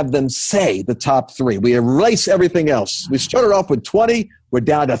then have them say the top 3. We erase everything else. We started off with 20, we're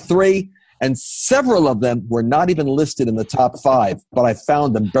down to 3, and several of them were not even listed in the top 5, but I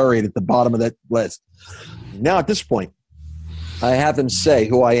found them buried at the bottom of that list. Now at this point, I have them say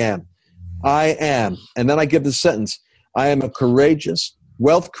who I am. I am, and then I give the sentence, I am a courageous,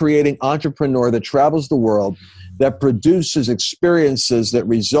 wealth-creating entrepreneur that travels the world, that produces experiences that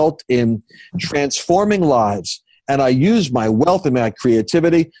result in transforming lives, and I use my wealth and my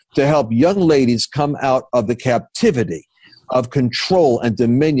creativity to help young ladies come out of the captivity of control and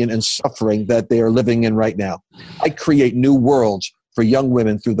dominion and suffering that they are living in right now. I create new worlds for young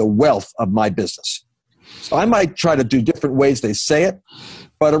women through the wealth of my business. So I might try to do different ways they say it,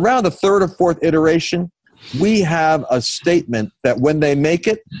 but around the 3rd or 4th iteration, we have a statement that when they make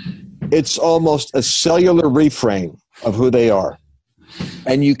it, it's almost a cellular reframe of who they are.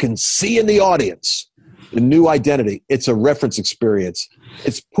 And you can see in the audience the new identity. It's a reference experience.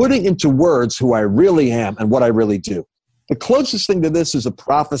 It's putting into words who I really am and what I really do. The closest thing to this is a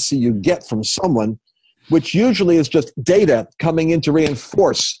prophecy you get from someone, which usually is just data coming in to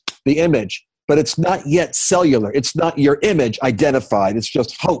reinforce the image. But it's not yet cellular. It's not your image identified. It's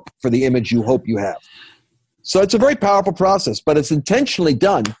just hope for the image you hope you have. So it's a very powerful process, but it's intentionally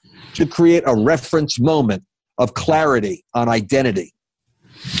done to create a reference moment of clarity on identity.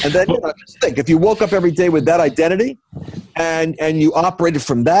 And then just think, if you woke up every day with that identity and you operated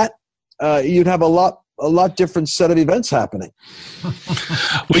from that, you'd have a lot different set of events happening.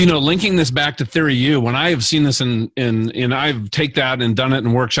 Well, linking this back to Theory U, when I have seen this in I've take that and done it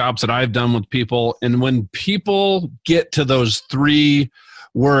in workshops that I've done with people, and when people get to those 3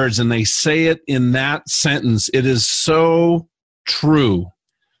 words and they say it in that sentence, it is so true.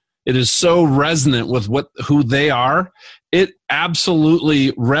 It is so resonant with who they are. It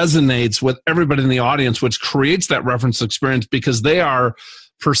absolutely resonates with everybody in the audience, which creates that reference experience because they're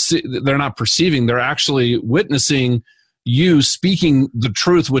not perceiving, they're actually witnessing you speaking the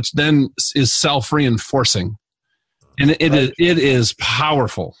truth, which then is self-reinforcing. And it is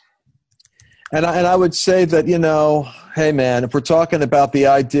powerful. And I would say that, hey man, if we're talking about the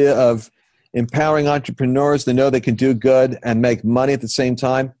idea of empowering entrepreneurs to know they can do good and make money at the same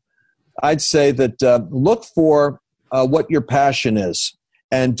time, I'd say that look for what your passion is.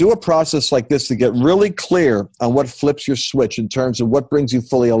 And do a process like this to get really clear on what flips your switch in terms of what brings you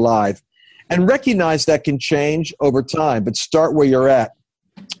fully alive. And recognize that can change over time, but start where you're at.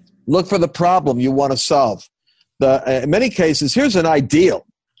 Look for the problem you want to solve. In many cases, here's an ideal.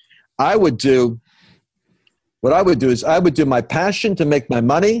 I would do my passion to make my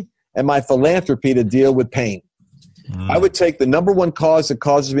money and my philanthropy to deal with pain. I would take the number one cause that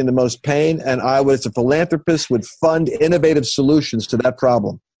causes me the most pain, and I would, as a philanthropist, would fund innovative solutions to that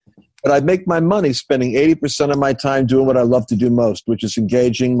problem. But I'd make my money spending 80% of my time doing what I love to do most, which is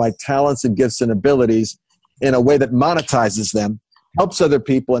engaging my talents and gifts and abilities in a way that monetizes them helps other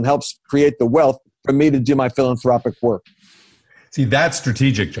people and helps create the wealth for me to do my philanthropic work. See, that's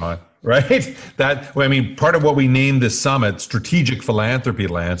strategic, John, right? Part of what we named this summit, strategic philanthropy,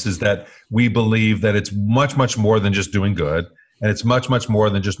 Lance, is that we believe that it's much, much more than just doing good. And it's much, much more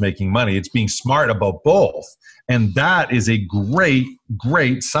than just making money. It's being smart about both. And that is a great,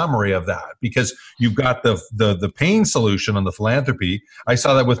 great summary of that, because you've got the pain solution on the philanthropy. I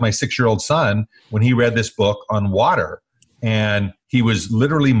saw that with my 6-year-old son when he read this book on water, and he was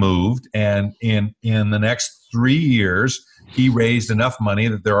literally moved. And in the next 3 years, he raised enough money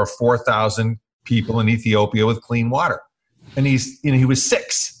that there are 4,000 people in Ethiopia with clean water. And he was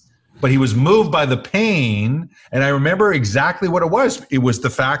 6. But he was moved by the pain, and I remember exactly what it was. It was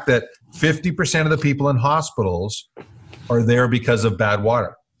the fact that 50% of the people in hospitals are there because of bad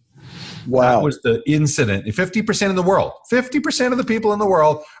water. Wow. That was the incident. 50% of the world, 50% of the people in the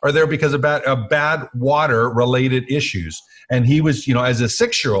world are there because of bad water-related issues. And he was, as a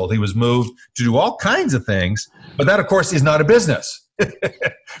 6-year-old, he was moved to do all kinds of things. But that, of course, is not a business,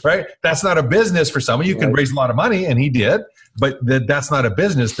 right? That's not a business for someone. You can raise a lot of money, and he did. But that's not a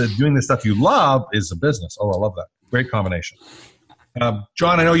business. That doing the stuff you love is a business. Oh, I love that. Great combination.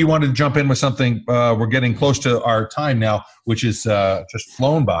 John, I know you wanted to jump in with something. We're getting close to our time now, which is just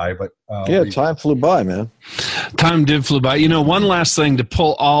flown by. But time flew by, man. Time did flew by. One last thing to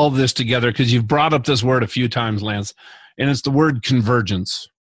pull all this together, because you've brought up this word a few times, Lance, and it's the word convergence.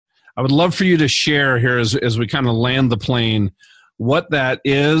 I would love for you to share here as we kind of land the plane what that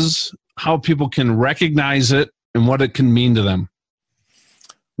is, how people can recognize it, and what it can mean to them.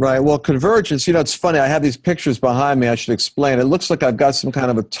 Right. Well, convergence, it's funny. I have these pictures behind me. I should explain. It looks like I've got some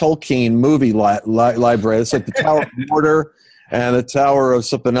kind of a Tolkien movie library. It's like the Tower of Mordor and the Tower of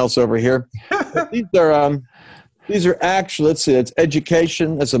something else over here. These are actually, let's see, it's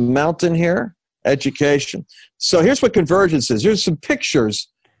education. There's a mountain here, education. So here's what convergence is. Here's some pictures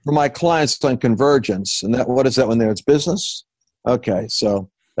for my clients on convergence. And what is that one there? It's business? Okay, so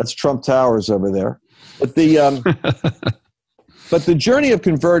that's Trump Towers over there. But the journey of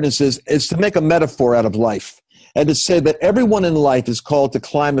convergence is to make a metaphor out of life and to say that everyone in life is called to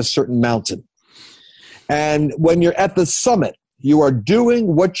climb a certain mountain. And when you're at the summit, you are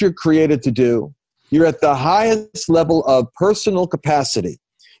doing what you're created to do. You're at the highest level of personal capacity,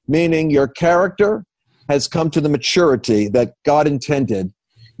 meaning your character has come to the maturity that God intended.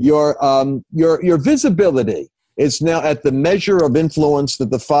 Your visibility is now at the measure of influence that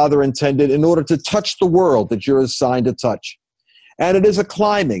the Father intended in order to touch the world that you're assigned to touch. And it is a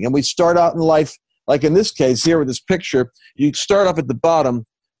climbing. And we start out in life, like in this case here with this picture, you start off at the bottom,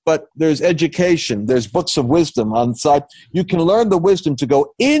 but there's education, there's books of wisdom on the side. You can learn the wisdom to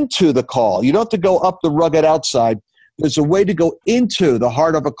go into the call. You don't have to go up the rugged outside. There's a way to go into the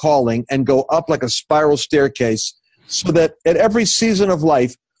heart of a calling and go up like a spiral staircase, so that at every season of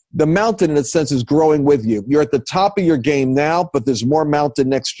life, the mountain, in a sense, is growing with you. You're at the top of your game now, but there's more mountain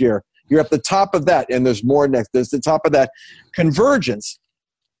next year. You're at the top of that, and there's more next. There's the top of that. Convergence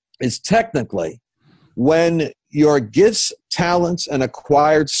is technically when your gifts, talents, and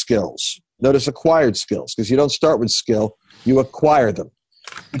acquired skills, notice acquired skills, because you don't start with skill, you acquire them.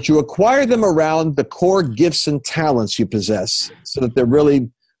 But you acquire them around the core gifts and talents you possess, so that they're really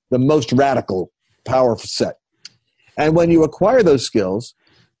the most radical, powerful set. And when you acquire those skills,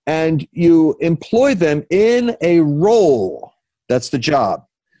 and you employ them in a role, that's the job,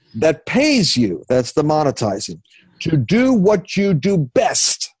 that pays you, that's the monetizing, to do what you do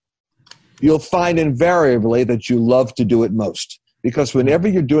best, you'll find invariably that you love to do it most. Because whenever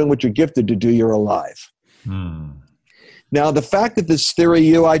you're doing what you're gifted to do, you're alive. Now, the fact that this theory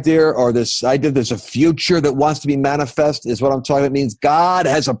you idea, or this idea there's a future that wants to be manifest, is what I'm talking about. It means God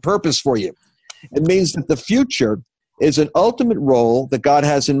has a purpose for you. It means that the future is an ultimate role that God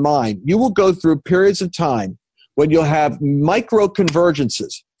has in mind. You will go through periods of time when you'll have micro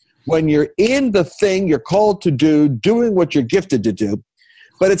convergences, when you're in the thing you're called to do, doing what you're gifted to do,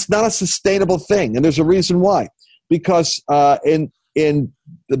 but it's not a sustainable thing. And there's a reason why. Because in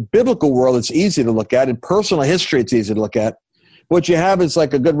the biblical world, it's easy to look at. In personal history, it's easy to look at. What you have is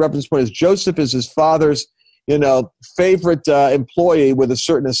like a good reference point is Joseph is his father's favorite employee with a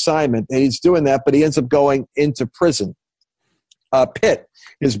certain assignment, and he's doing that, but he ends up going into prison. Pit.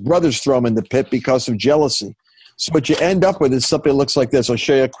 His brothers throw him in the pit because of jealousy. So what you end up with is something that looks like this. I'll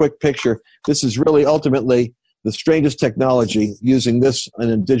show you a quick picture. This is really ultimately the strangest technology using this in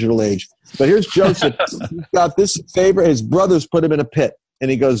a digital age. But here's Joseph. He's got this favor. His brothers put him in a pit, and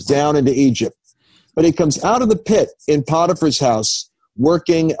he goes down into Egypt. But he comes out of the pit in Potiphar's house,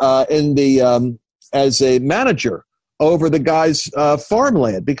 working as a manager over the guy's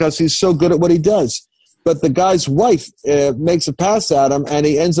farmland, because he's so good at what he does. But the guy's wife makes a pass at him, and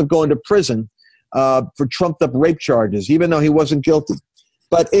he ends up going to prison for trumped up rape charges, even though he wasn't guilty.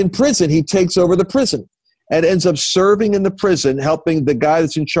 But in prison, he takes over the prison and ends up serving in the prison, helping the guy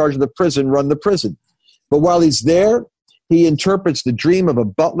that's in charge of the prison run the prison. But while he's there, he interprets the dream of a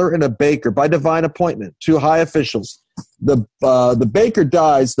butler and a baker by divine appointment, two high officials. The baker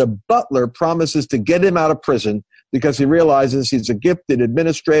dies. The butler promises to get him out of prison because he realizes he's a gifted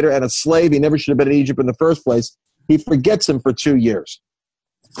administrator and a slave. He never should have been in Egypt in the first place. He forgets him for 2 years.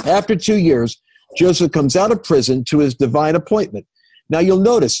 After 2 years, Joseph comes out of prison to his divine appointment. Now you'll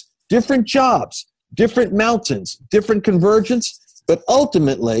notice different jobs, different mountains, different convergence, but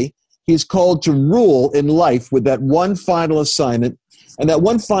ultimately he's called to rule in life with that one final assignment. And that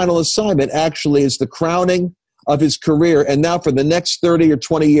one final assignment actually is the crowning of his career. And now for the next 30 or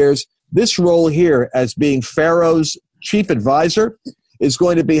 20 years, this role here as being Pharaoh's chief advisor is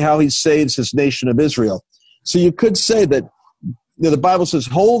going to be how he saves his nation of Israel. So you could say that the Bible says,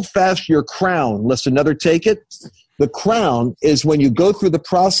 hold fast your crown, lest another take it. The crown is when you go through the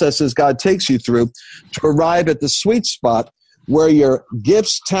processes God takes you through to arrive at the sweet spot where your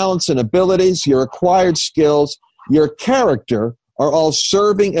gifts, talents, and abilities, your acquired skills, your character are all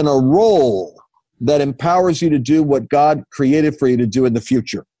serving in a role that empowers you to do what God created for you to do in the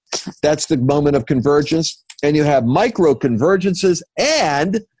future. That's the moment of convergence. And you have micro convergences,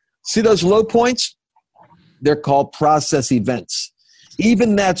 and see those low points? They're called process events.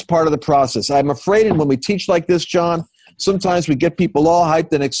 Even that's part of the process. I'm afraid, and when we teach like this, John, sometimes we get people all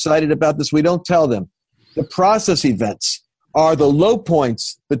hyped and excited about this. We don't tell them. The process events are the low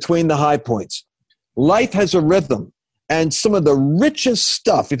points between the high points. Life has a rhythm, and some of the richest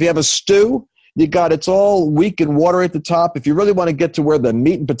stuff, if you have a stew, it's all weak and watery at the top. If you really want to get to where the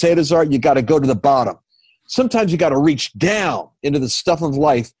meat and potatoes are, you got to go to the bottom. Sometimes you got to reach down into the stuff of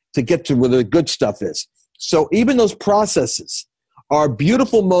life to get to where the good stuff is. So even those processes are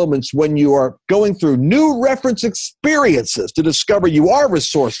beautiful moments when you are going through new reference experiences to discover you are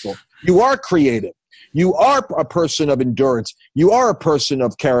resourceful, you are creative, you are a person of endurance, you are a person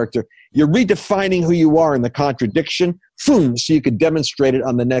of character. You're redefining who you are in the contradiction, so you can demonstrate it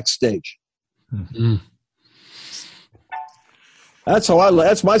on the next stage. Mm-hmm.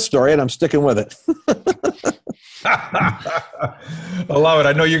 That's my story, and I'm sticking with it. I love it.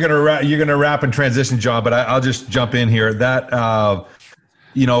 I know you're gonna wrap and transition, John, but I'll just jump in here. That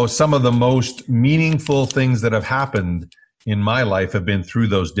some of the most meaningful things that have happened in my life have been through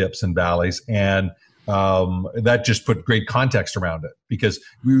those dips and valleys, and that just put great context around it because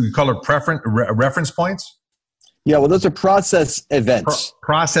we call it reference points. Yeah, well, those are process events.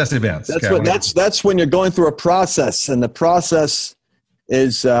 Process events. That's when you're going through a process, and the process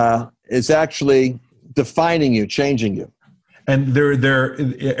is actually defining you, changing you. And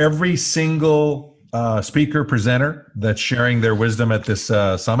every single speaker, presenter that's sharing their wisdom at this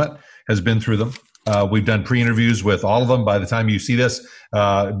summit has been through them. We've done pre-interviews with all of them. By the time you see this,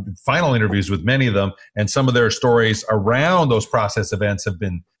 final interviews with many of them, and some of their stories around those process events have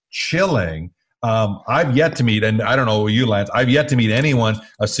been chilling. I've yet to meet, and I don't know you, Lance, I've yet to meet anyone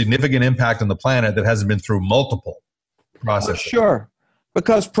of significant impact on the planet that hasn't been through multiple processes. Sure.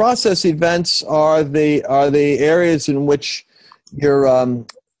 Because process events are the areas in which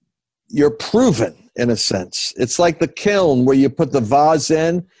you're proven, in a sense. It's like the kiln where you put the vase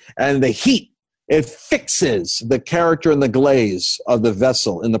in, and the heat, it fixes the character and the glaze of the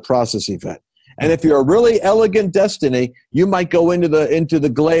vessel in the process event. And if you're a really elegant destiny, you might go into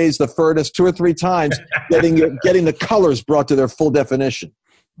the glaze, the furnace 2 or 3 times, getting the colors brought to their full definition.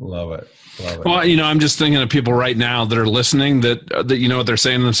 Love it. Well, I'm just thinking of people right now that are listening that what they're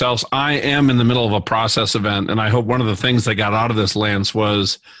saying to themselves. I am in the middle of a process event, and I hope one of the things they got out of this, Lance,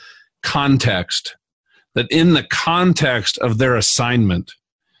 was context. That in the context of their assignment,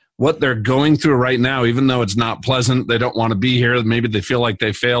 what they're going through right now, even though it's not pleasant, they don't want to be here, maybe they feel like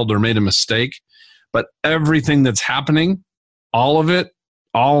they failed or made a mistake, but everything that's happening, all of it,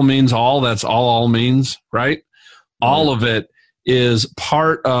 all means all, that's all means, right? All of it is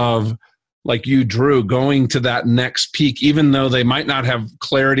part of, like you, Drew, going to that next peak, even though they might not have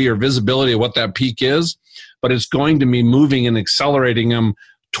clarity or visibility of what that peak is, but it's going to be moving and accelerating them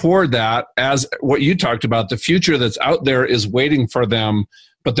toward that. As what you talked about, the future that's out there is waiting for them,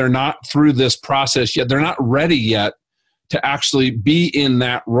 but they're not through this process yet. They're not ready yet to actually be in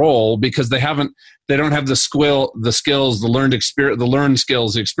that role because they don't have the skills, the learned experience, the learned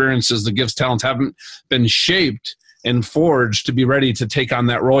skills, the experiences, the gifts, talents haven't been shaped and forged to be ready to take on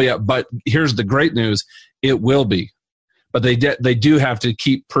that role yet. But here's the great news. It will be. But they do have to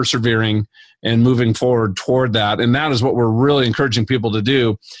keep persevering and moving forward toward that. And that is what we're really encouraging people to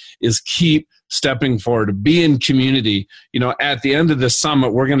do, is keep stepping forward, to be in community. At the end of this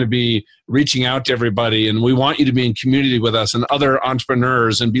summit, we're going to be reaching out to everybody, and we want you to be in community with us and other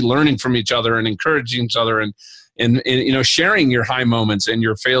entrepreneurs and be learning from each other and encouraging each other and sharing your high moments and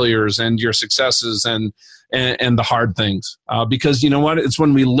your failures and your successes and the hard things. Because you know what? It's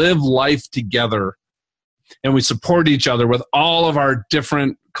when we live life together and we support each other with all of our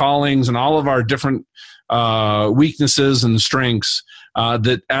different callings and all of our different weaknesses and strengths,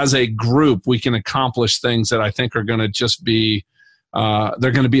 that as a group we can accomplish things that I think are going to just be, they're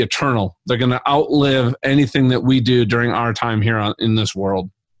going to be eternal. They're going to outlive anything that we do during our time here in this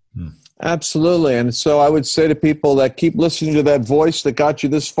world. Absolutely. And so I would say to people that keep listening to that voice that got you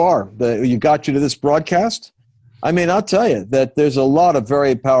this far, that got you to this broadcast. I mean, I'll tell you that there's a lot of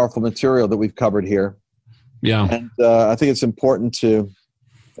very powerful material that we've covered here. Yeah. And I think it's important for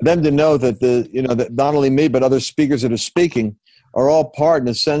them to know that that not only me, but other speakers that are speaking are all part in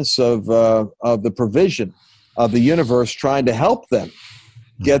a sense of the provision of the universe trying to help them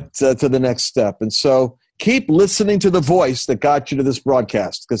get to the next step. And so keep listening to the voice that got you to this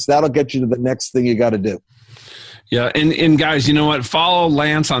broadcast, because that'll get you to the next thing you got to do. Yeah, and guys, you know what? Follow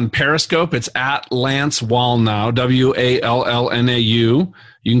Lance on Periscope. It's at Lance Wallnau, WALLNAU.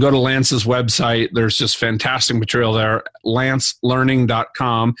 You can go to Lance's website. There's just fantastic material there,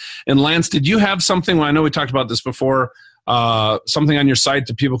 lancelearning.com. And Lance, did you have something? Well, I know we talked about this before, something on your site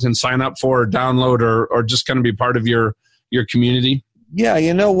that people can sign up for or download or just kind of be part of your community? Yeah,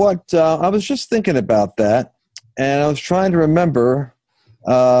 you know what? I was just thinking about that, and I was trying to remember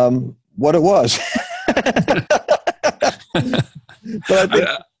what it was.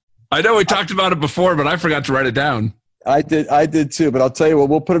 But I know we talked about it before, but I forgot to write it down. I did too, but I'll tell you what,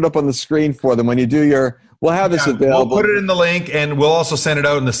 we'll put it up on the screen for them when you do we'll have this available. We'll put it in the link, and we'll also send it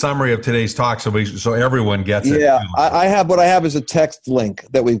out in the summary of today's talk so everyone gets it. Yeah, I have is a text link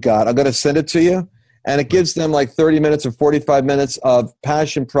that we've got. I'm going to send it to you, and it gives them like 30 minutes or 45 minutes of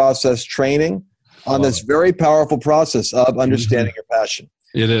passion process training on this very powerful process of understanding your passion.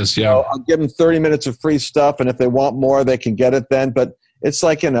 It is, yeah. So I'll give them 30 minutes of free stuff, and if they want more, they can get it then. But it's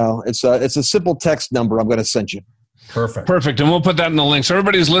like, it's a simple text number I'm going to send you. Perfect. And we'll put that in the link. So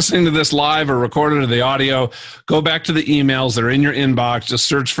everybody who's listening to this live or recorded or the audio, go back to the emails that are in your inbox. Just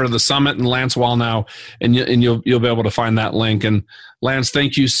search for the Summit and Lance Wallnau, and you'll be able to find that link. And Lance,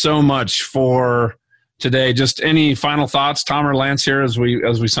 thank you so much for today. Just any final thoughts, Tom or Lance, here as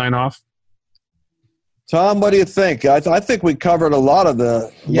we sign off? Tom, what do you think? I think we covered a lot of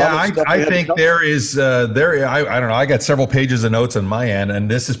the. I think there is I don't know. I got several pages of notes on my end, and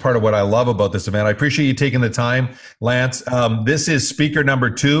this is part of what I love about this event. I appreciate you taking the time, Lance. This is speaker number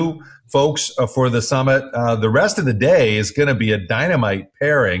 2, folks, for the summit. The rest of the day is going to be a dynamite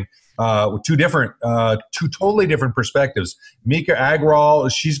pairing with two totally different perspectives. Mika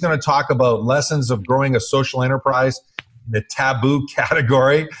Agrawal, she's going to talk about lessons of growing a social enterprise, the taboo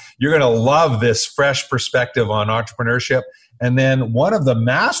category. You're going to love this fresh perspective on entrepreneurship. And then one of the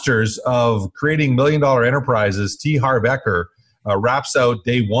masters of creating $1 million enterprises, T. Harv Eker, wraps out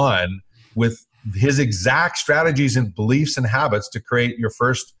day 1 with his exact strategies and beliefs and habits to create your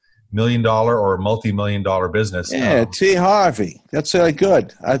first $1 million or multi-million dollar business. Yeah, T. Harvey. That's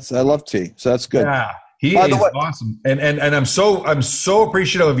good. I love T. So that's good. Yeah. He is awesome. And I'm so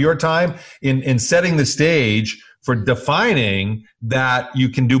appreciative of your time in setting the stage for defining that you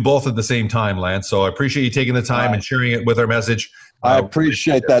can do both at the same time, Lance. So I appreciate you taking the time and sharing it with our message. I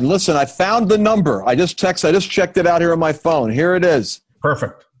appreciate that. Listen, I found the number. I just checked it out here on my phone. Here it is.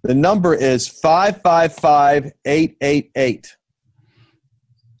 Perfect. The number is 555-888.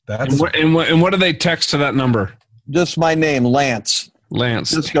 And what do they text to that number? Just my name, Lance. Lance.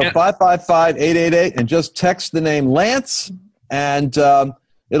 Just go 555-888 and just text the name Lance, and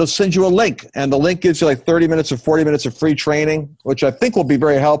it'll send you a link. And the link gives you like 30 minutes or 40 minutes of free training, which I think will be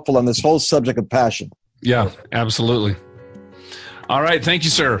very helpful on this whole subject of passion. Yeah, absolutely. All right. Thank you,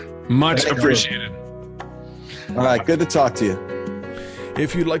 sir. Much appreciated. All right. Good to talk to you.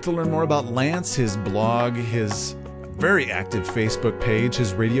 If you'd like to learn more about Lance, his blog, his very active Facebook page,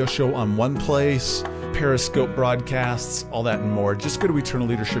 his radio show on One Place, Periscope broadcasts, all that and more, just go to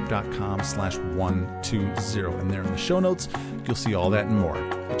eternalleadership.com/120. And there in the show notes, you'll see all that and more.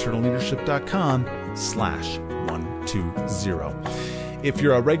 eternalleadership.com/120. If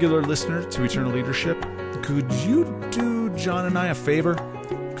you're a regular listener to Eternal Leadership, could you do John and I a favor?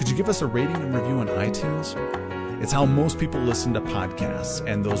 Could you give us a rating and review on iTunes? It's how most people listen to podcasts,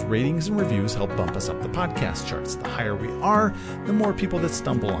 and those ratings and reviews help bump us up the podcast charts. The higher we are, the more people that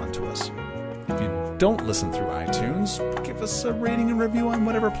stumble onto us. If you don't listen through iTunes, give us a rating and review on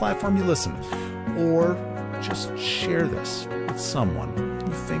whatever platform you listen. Or just share this with someone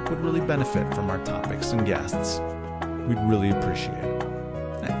you think would really benefit from our topics and guests. We'd really appreciate it.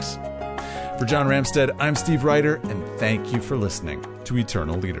 Thanks. For John Ramstead, I'm Steve Ryder, and thank you for listening to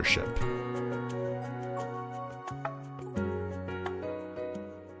Eternal Leadership.